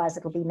 Otherwise,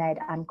 it will be made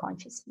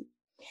unconsciously.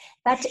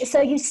 But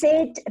so you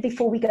said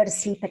before we go to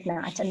sleep at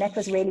night, and that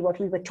was really what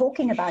we were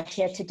talking about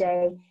here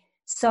today.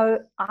 So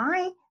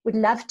I would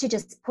love to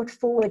just put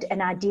forward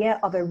an idea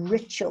of a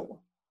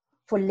ritual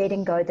for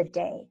letting go the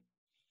day.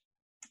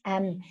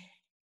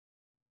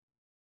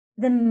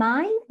 The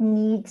mind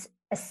needs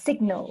a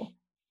signal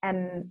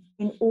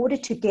in order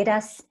to get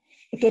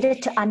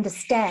it to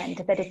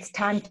understand that it's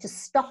time to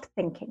stop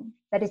thinking,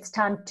 that it's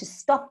time to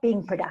stop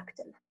being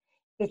productive.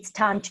 It's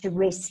time to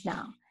rest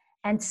now.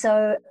 And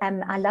so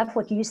I love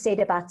what you said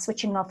about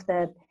switching off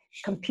the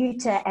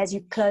computer as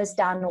you close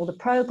down all the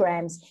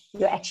programs.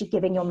 You're actually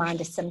giving your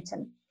mind a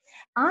symptom.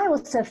 I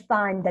also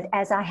find that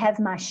as I have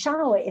my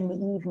shower in the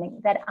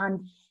evening, that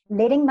I'm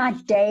letting my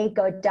day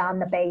go down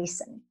the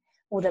basin,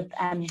 or the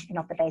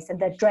not the basin,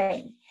 the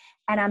drain.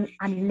 And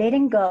I'm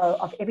letting go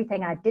of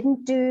everything I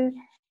didn't do,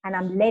 and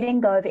I'm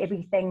letting go of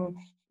everything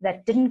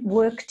that didn't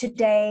work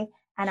today,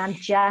 and I'm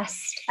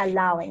just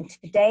allowing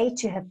today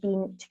to have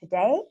been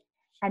today,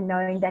 and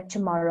knowing that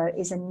tomorrow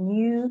is a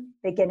new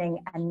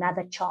beginning,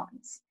 another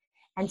chance.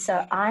 And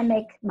so I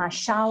make my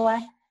shower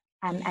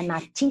and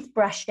my teeth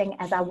brushing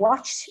as I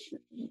watch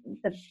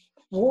the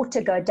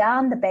water go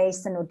down the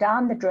basin or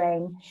down the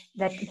drain,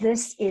 that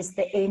this is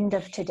the end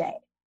of today.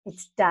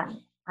 It's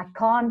done. I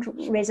can't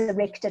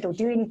resurrect it or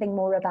do anything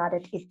more about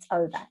it. It's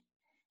over.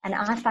 And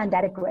I find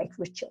that a great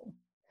ritual.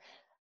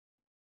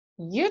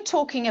 You're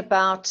talking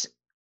about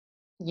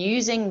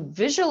using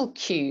visual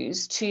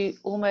cues to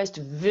almost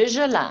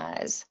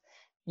visualize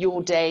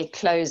your day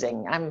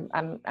closing.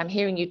 I'm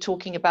hearing you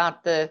talking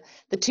about the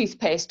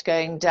toothpaste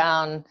going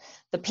down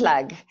the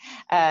plug,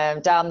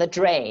 down the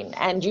drain,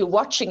 and you're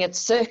watching it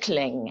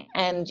circling,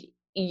 and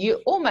you're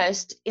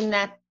almost in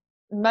that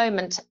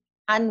moment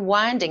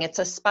unwinding. It's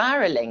a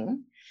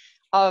spiraling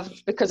of,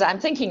 because I'm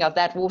thinking of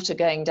that water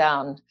going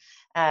down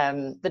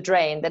the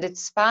drain, that it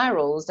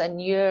spirals,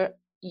 and you're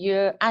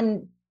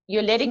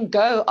letting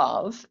go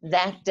of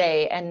that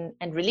day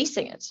and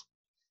releasing it.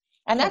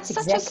 And that's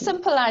such a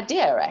simple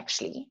idea,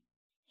 actually.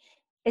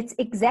 It's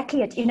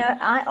exactly it. You know,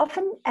 I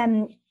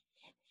often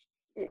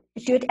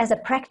do it as a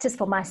practice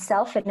for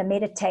myself in a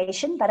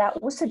meditation, but I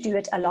also do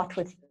it a lot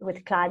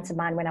with clients of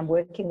mine when I'm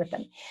working with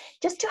them.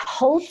 Just to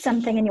hold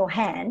something in your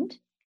hand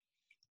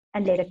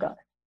and let it go.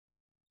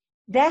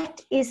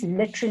 That is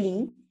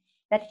literally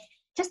that,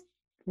 just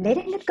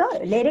letting it go,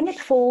 letting it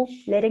fall,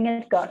 letting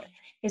it go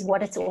is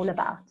what it's all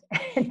about.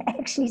 And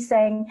actually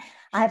saying,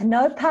 I have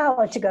no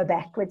power to go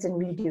backwards and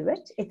redo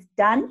it. It's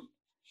done,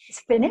 it's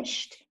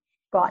finished,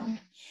 gone.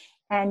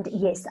 And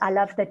yes, I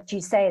love that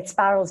you say it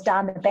spirals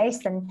down the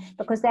basin,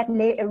 because that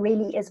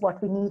really is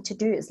what we need to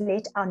do, is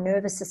let our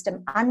nervous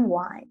system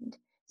unwind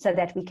so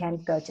that we can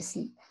go to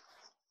sleep.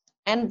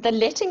 And the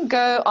letting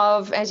go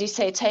of, as you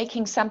say,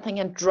 taking something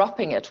and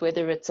dropping it,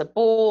 whether it's a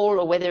ball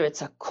or whether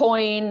it's a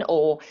coin,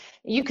 or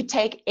you could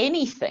take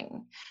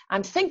anything.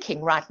 I'm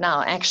thinking right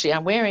now, actually,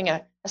 I'm wearing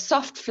a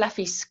soft,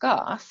 fluffy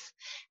scarf.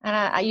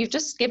 And you've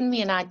just given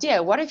me an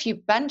idea. What if you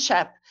bunch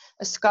up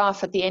a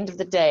scarf at the end of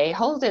the day,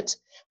 hold it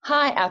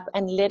high up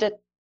and let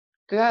it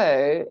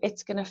go?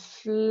 It's going to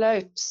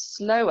float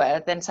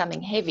slower than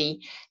something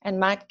heavy and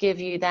might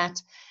give you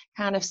that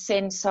kind of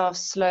sense of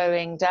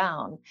slowing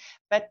down.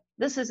 But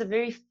this is a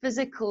very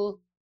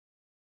physical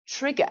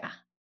trigger,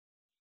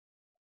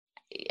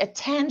 a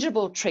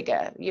tangible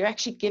trigger. You're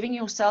actually giving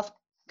yourself,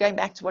 going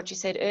back to what you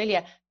said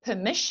earlier,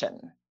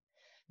 permission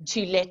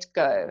to let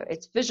go.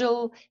 It's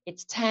visual,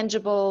 it's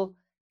tangible,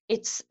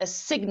 it's a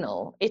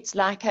signal. It's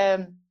like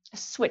a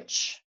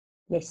switch.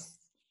 Yes.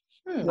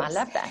 Yes. I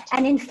love that.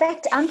 And in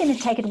fact, I'm going to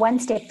take it one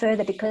step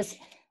further, because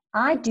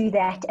I do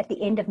that at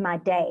the end of my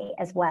day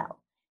as well.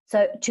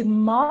 So to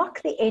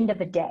mark the end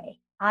of a day,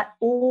 I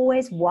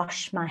always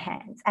wash my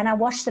hands, and I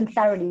wash them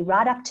thoroughly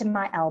right up to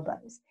my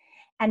elbows.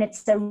 And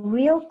it's a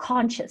real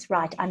conscious,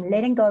 right? I'm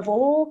letting go of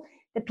all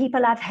the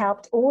people I've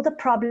helped, all the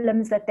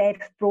problems that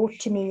they've brought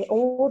to me,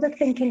 all the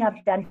thinking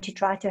I've done to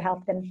try to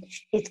help them.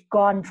 It's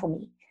gone for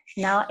me.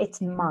 Now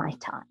it's my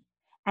time.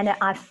 And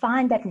I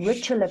find that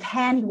ritual of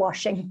hand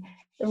washing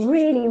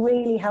really,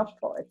 really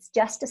helpful. It's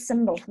just a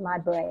symbol for my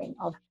brain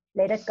of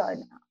let it go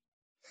now.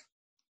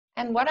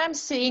 And what I'm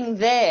seeing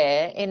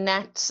there in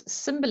that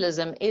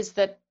symbolism is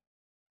that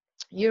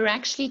you're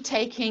actually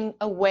taking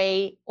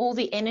away all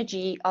the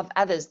energy of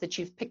others that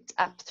you've picked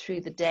up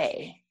through the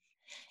day,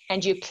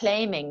 and you're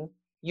claiming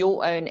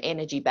your own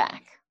energy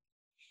back.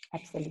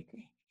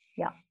 Absolutely.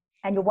 Yeah.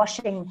 And you're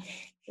washing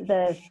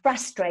the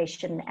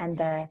frustration and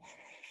the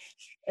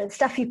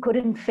stuff you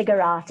couldn't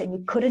figure out and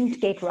you couldn't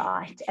get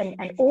right,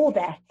 and all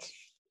that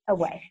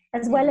away,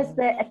 as well as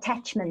the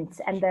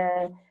attachments and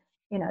the,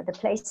 you know, the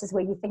places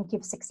where you think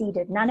you've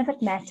succeeded. None of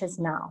it matters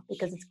now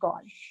because it's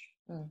gone.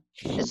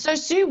 So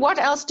Sue, what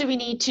else do we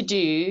need to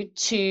do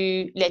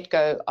to let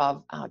go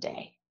of our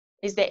day?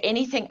 Is there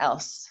anything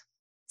else?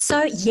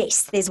 So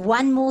yes, there's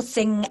one more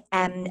thing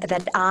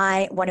that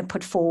I want to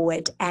put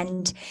forward,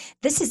 and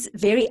this is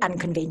very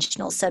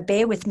unconventional, so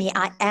bear with me.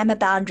 I am a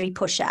boundary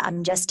pusher.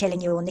 I'm just telling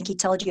you, or Nikki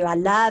told you, I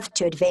love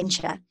to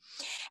adventure.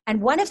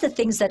 And one of the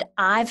things that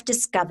I've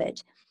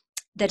discovered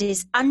that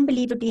is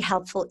unbelievably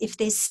helpful, if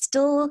there's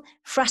still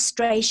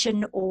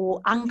frustration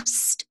or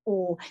angst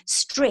or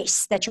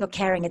stress that you're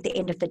carrying at the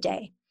end of the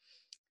day,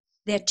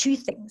 there are two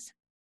things.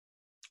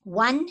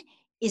 One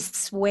is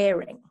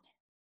swearing.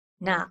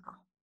 Now,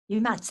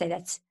 you might say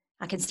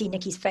I can see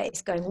Nikki's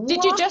face going, what?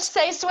 Did you just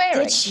say swearing?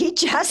 Did she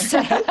just say?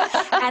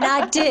 And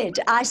I did.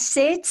 I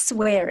said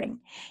swearing.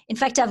 In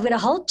fact, I've got a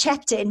whole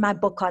chapter in my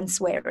book on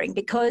swearing,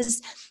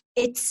 because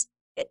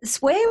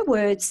swear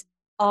words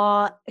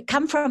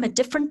come from a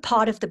different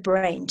part of the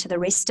brain to the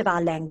rest of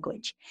our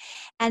language.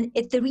 And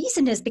the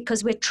reason is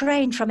because we're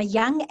trained from a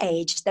young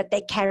age that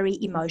they carry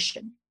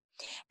emotion.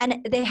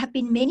 And there have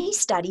been many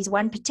studies,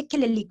 one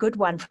particularly good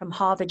one from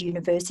Harvard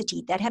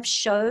University, that have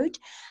showed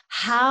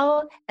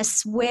how a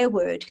swear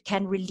word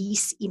can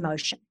release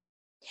emotion.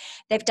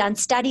 They've done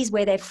studies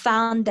where they've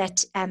found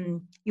that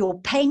your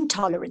pain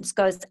tolerance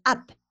goes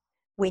up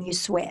when you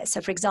swear.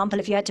 So, for example,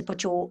 if you had to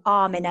put your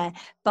arm in a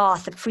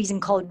bath of freezing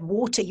cold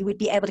water, you would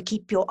be able to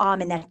keep your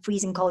arm in that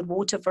freezing cold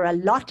water for a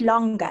lot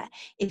longer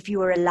if you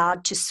were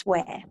allowed to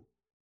swear.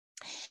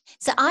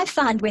 So I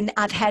find when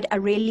I've had a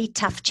really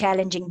tough,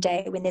 challenging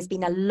day, when there's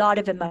been a lot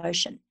of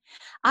emotion,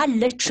 I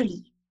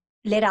literally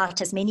let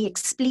out as many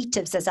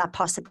expletives as I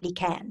possibly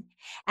can.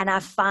 And I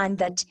find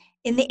that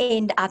in the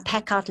end, I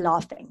pack out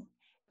laughing.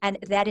 And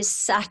that is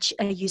such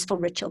a useful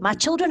ritual. My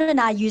children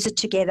and I use it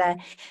together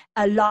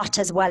a lot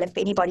as well. If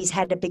anybody's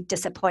had a big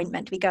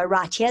disappointment, we go,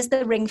 right, here's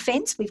the ring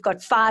fence. We've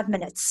got 5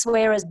 minutes.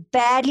 Swear as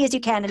badly as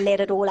you can and let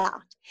it all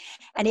out.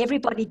 And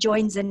everybody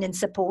joins in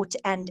support,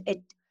 and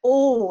it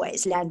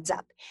always lands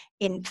up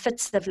in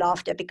fits of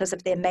laughter because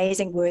of the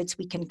amazing words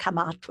we can come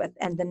out with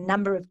and the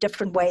number of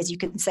different ways you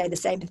can say the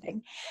same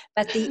thing.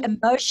 But the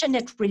emotion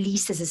it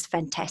releases is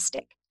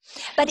fantastic.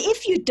 But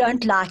if you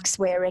don't like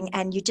swearing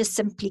and you just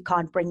simply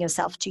can't bring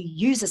yourself to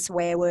use a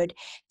swear word,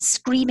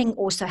 screaming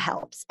also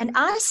helps. And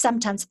I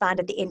sometimes find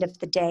at the end of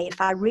the day,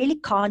 if I really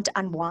can't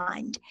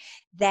unwind,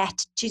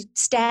 that to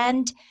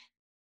stand,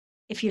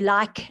 if you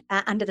like,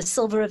 under the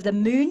silver of the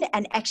moon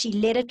and actually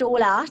let it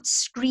all out,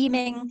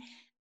 screaming,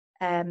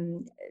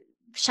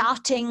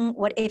 shouting,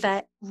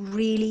 whatever,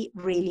 really,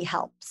 really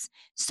helps.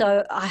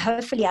 So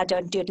hopefully I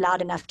don't do it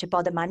loud enough to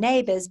bother my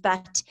neighbors,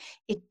 but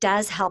it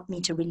does help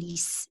me to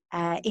release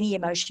any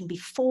emotion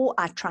before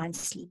I try and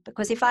sleep.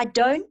 Because if I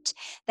don't,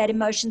 that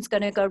emotion's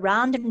going to go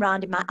round and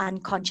round in my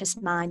unconscious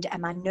mind,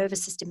 and my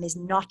nervous system is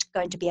not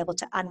going to be able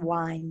to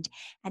unwind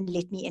and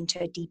let me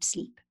into a deep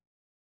sleep.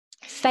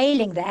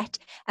 Failing that,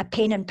 a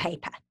pen and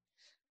paper.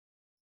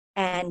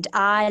 And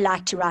I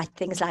like to write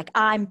things like,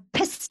 I'm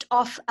pissed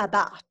off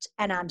about,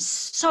 and I'm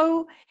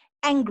so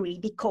angry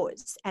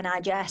because, and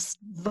I just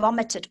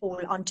vomit it all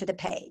onto the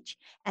page.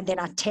 And then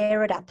I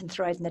tear it up and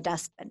throw it in the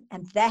dustbin.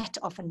 And that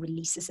often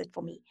releases it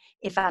for me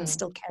if I'm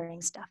still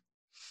carrying stuff.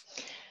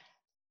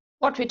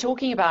 What we're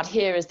talking about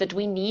here is that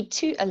we need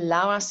to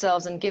allow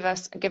ourselves and give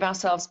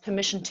ourselves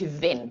permission to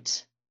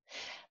vent.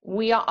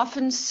 We are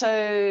often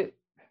so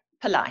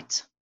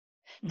polite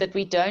that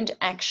we don't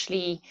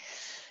actually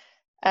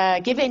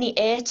give any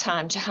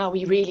airtime to how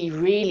we really,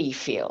 really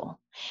feel.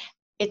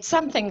 It's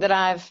something that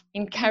I've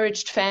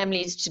encouraged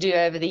families to do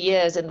over the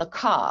years in the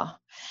car.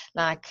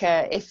 Like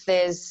if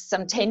there's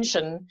some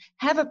tension,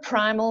 have a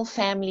primal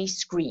family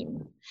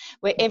scream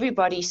where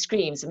everybody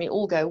screams and we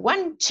all go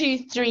 1, 2,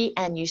 3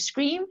 and you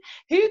scream.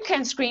 Who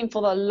can scream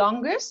for the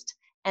longest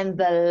and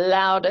the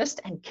loudest?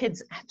 And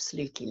kids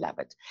absolutely love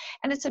it.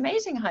 And it's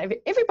amazing how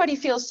everybody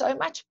feels so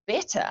much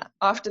better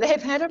after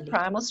they've had a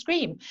primal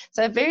scream.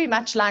 So very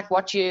much like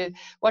what you're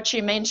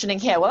mentioning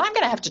here. Well, I'm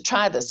going to have to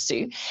try this,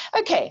 Sue.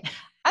 Okay.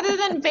 Other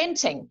than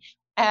venting,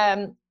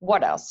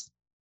 what else?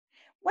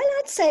 Well,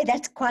 I'd say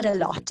that's quite a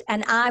lot.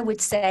 And I would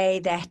say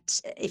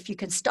that if you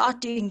can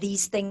start doing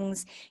these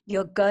things,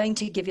 you're going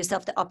to give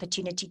yourself the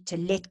opportunity to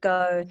let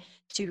go,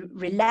 to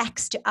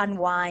relax, to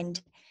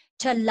unwind,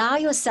 to allow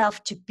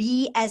yourself to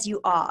be as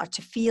you are,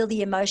 to feel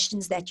the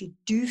emotions that you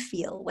do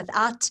feel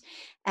without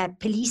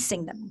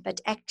policing them, but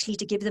actually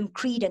to give them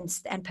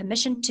credence and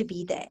permission to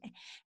be there,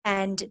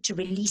 and to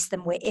release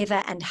them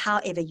wherever and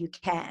however you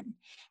can,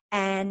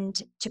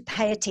 and to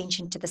pay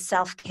attention to the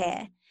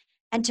self-care,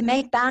 and to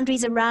make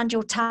boundaries around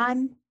your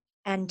time,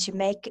 and to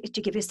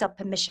give yourself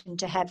permission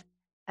to have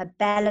a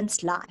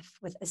balanced life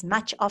with as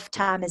much off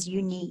time as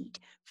you need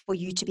for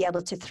you to be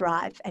able to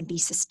thrive and be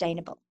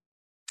sustainable,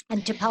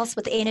 and to pulse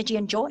with energy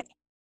and joy.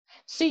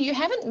 So you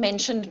haven't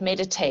mentioned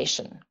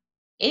meditation.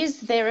 Is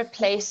there a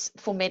place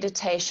for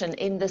meditation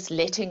in this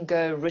letting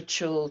go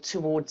ritual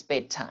towards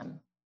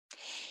bedtime?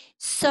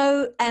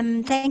 So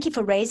thank you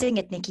for raising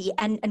it, Nikki.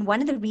 And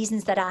one of the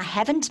reasons that I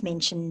haven't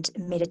mentioned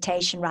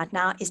meditation right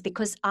now is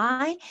because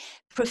I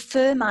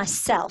prefer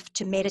myself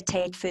to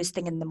meditate first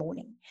thing in the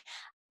morning.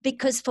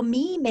 Because for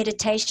me,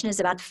 meditation is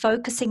about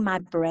focusing my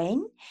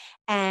brain,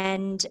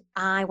 and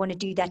I want to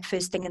do that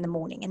first thing in the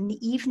morning. In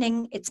the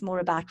evening, it's more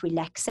about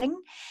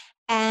relaxing.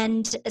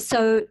 And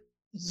so,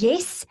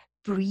 yes,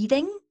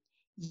 breathing,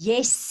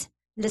 yes,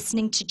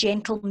 listening to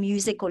gentle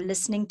music or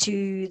listening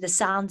to the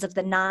sounds of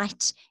the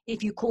night.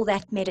 If you call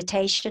that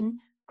meditation,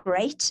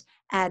 great.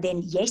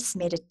 Then yes,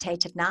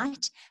 meditate at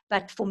night.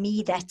 But for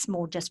me, that's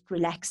more just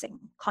relaxing,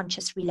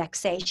 conscious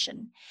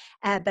relaxation.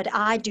 But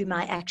I do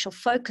my actual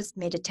focused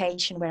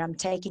meditation where I'm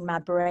taking my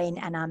brain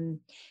and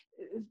I'm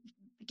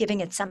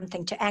giving it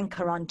something to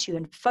anchor onto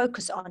and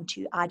focus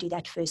onto. I do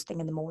that first thing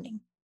in the morning.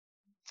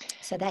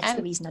 So that's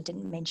the reason I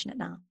didn't mention it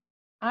now.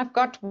 I've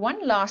got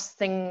one last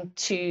thing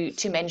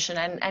to mention,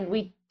 and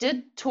we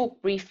did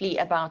talk briefly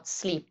about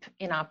sleep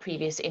in our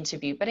previous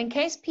interview, but in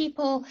case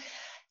people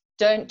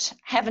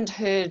haven't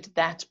heard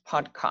that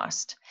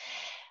podcast,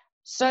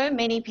 so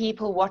many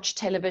people watch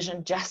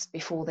television just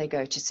before they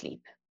go to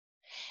sleep.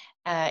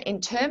 In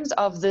terms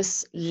of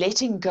this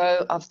letting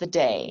go of the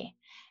day,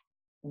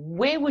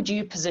 where would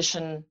you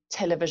position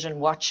television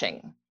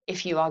watching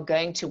if you are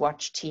going to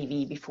watch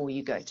TV before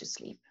you go to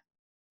sleep?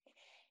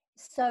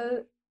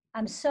 So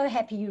I'm so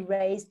happy you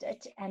raised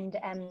it, and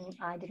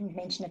I didn't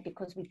mention it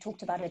because we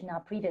talked about it in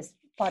our previous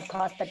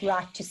podcast, but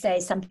right to say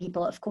some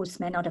people, of course,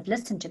 may not have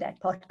listened to that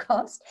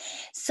podcast.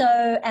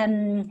 So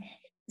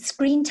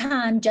screen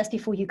time just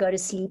before you go to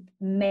sleep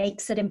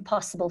makes it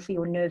impossible for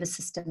your nervous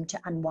system to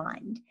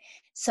unwind.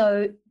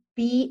 So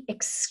be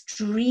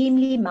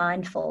extremely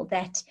mindful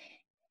that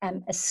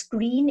a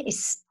screen,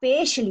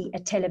 especially a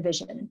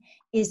television,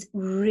 is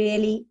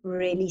really,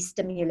 really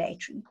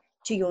stimulatory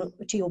to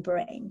your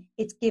brain.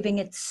 It's giving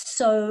it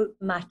so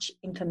much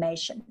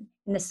information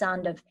in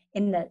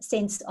the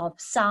sense of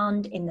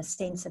sound, in the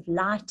sense of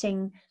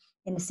lighting,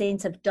 in the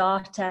sense of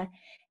data,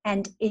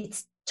 and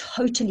it's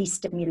totally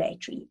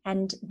stimulatory,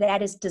 and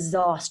that is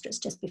disastrous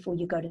just before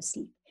you go to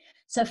sleep.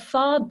 So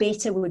far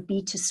better would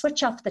be to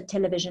switch off the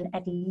television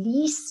at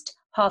least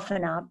half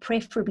an hour,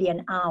 preferably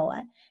an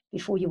hour,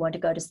 before you want to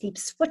go to sleep.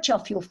 Switch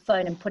off your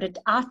phone and put it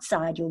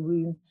outside your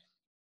room,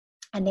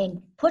 and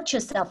then put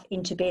yourself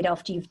into bed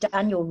after you've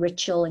done your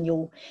ritual and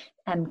your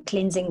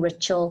cleansing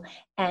ritual,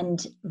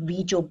 and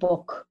read your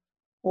book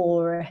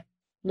or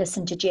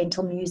listen to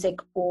gentle music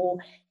or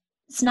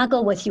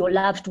snuggle with your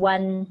loved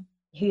one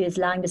who is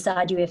lying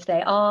beside you if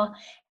they are,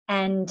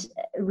 and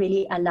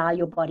really allow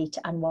your body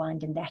to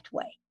unwind in that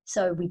way.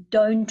 So we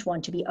don't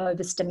want to be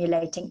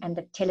overstimulating, and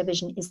the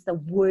television is the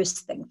worst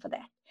thing for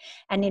that.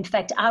 And in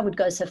fact, I would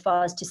go so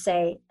far as to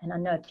say, and I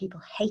know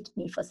people hate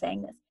me for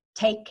saying this,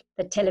 take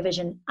the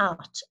television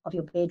out of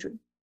your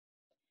bedroom.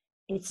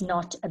 It's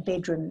not a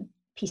bedroom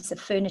piece of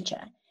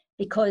furniture,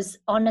 because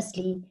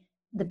honestly,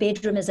 the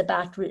bedroom is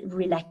about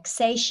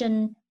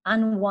relaxation,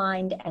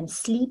 unwind, and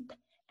sleep,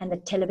 and the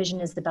television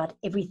is about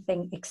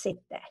everything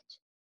except that.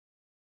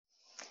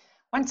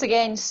 Once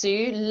again,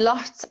 Sue,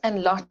 lots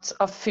and lots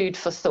of food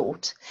for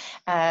thought.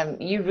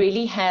 You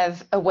really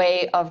have a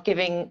way of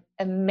giving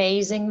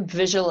amazing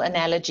visual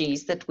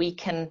analogies that we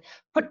can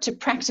put to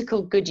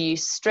practical good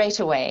use straight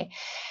away.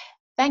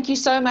 Thank you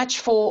so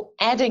much for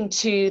adding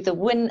to the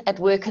Win at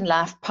Work and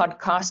Life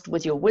podcast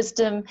with your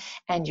wisdom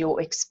and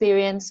your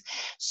experience.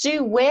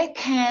 Sue, where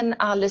can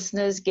our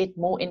listeners get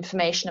more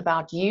information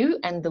about you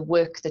and the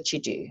work that you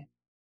do?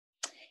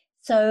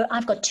 So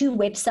I've got two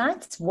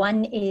websites.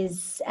 One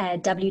is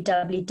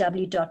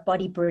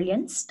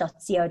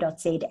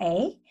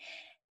www.bodybrilliance.co.za,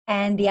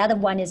 and the other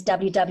one is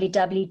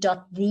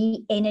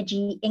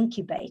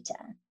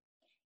www.theenergyincubator.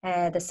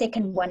 The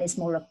second one is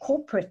more a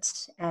corporate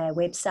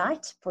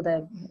website for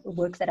the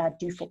work that I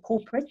do for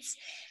corporates.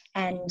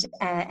 And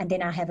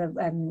then I have a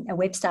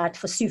website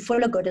for Sue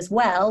Fullergood as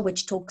well,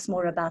 which talks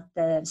more about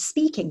the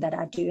speaking that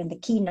I do and the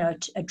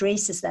keynote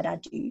addresses that I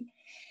do.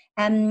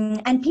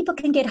 And people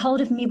can get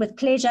hold of me with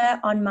pleasure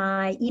on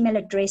my email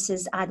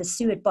addresses, either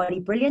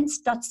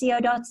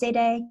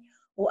sue@bodybrilliance.co.za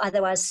or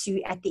otherwise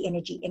Sue at the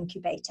Energy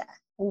Incubator,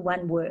 or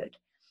one word,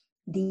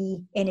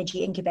 the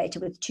Energy Incubator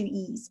with 2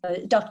 E's,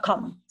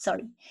 .com,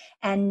 sorry.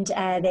 And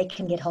they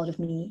can get hold of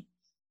me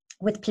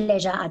with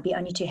pleasure. I'd be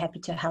only too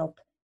happy to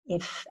help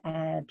if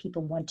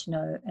people want to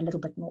know a little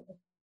bit more.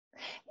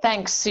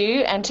 Thanks,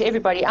 Sue. And to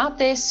everybody out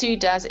there, Sue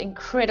does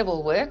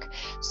incredible work.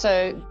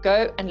 So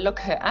go and look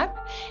her up.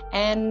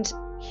 And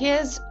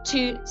here's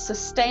to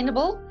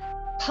sustainable,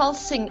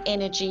 pulsing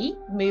energy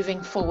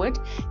moving forward,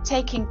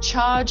 taking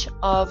charge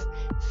of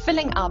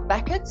filling our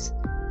buckets,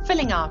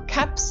 filling our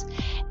cups.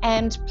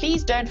 And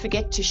please don't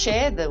forget to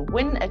share the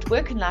Win at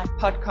Work and Life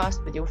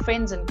podcast with your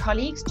friends and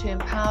colleagues to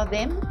empower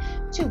them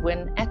to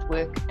win at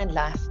work and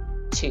life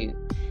too.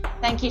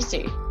 Thank you,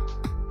 Sue.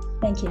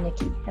 Thank you,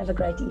 Nikki. Have a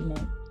great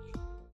evening.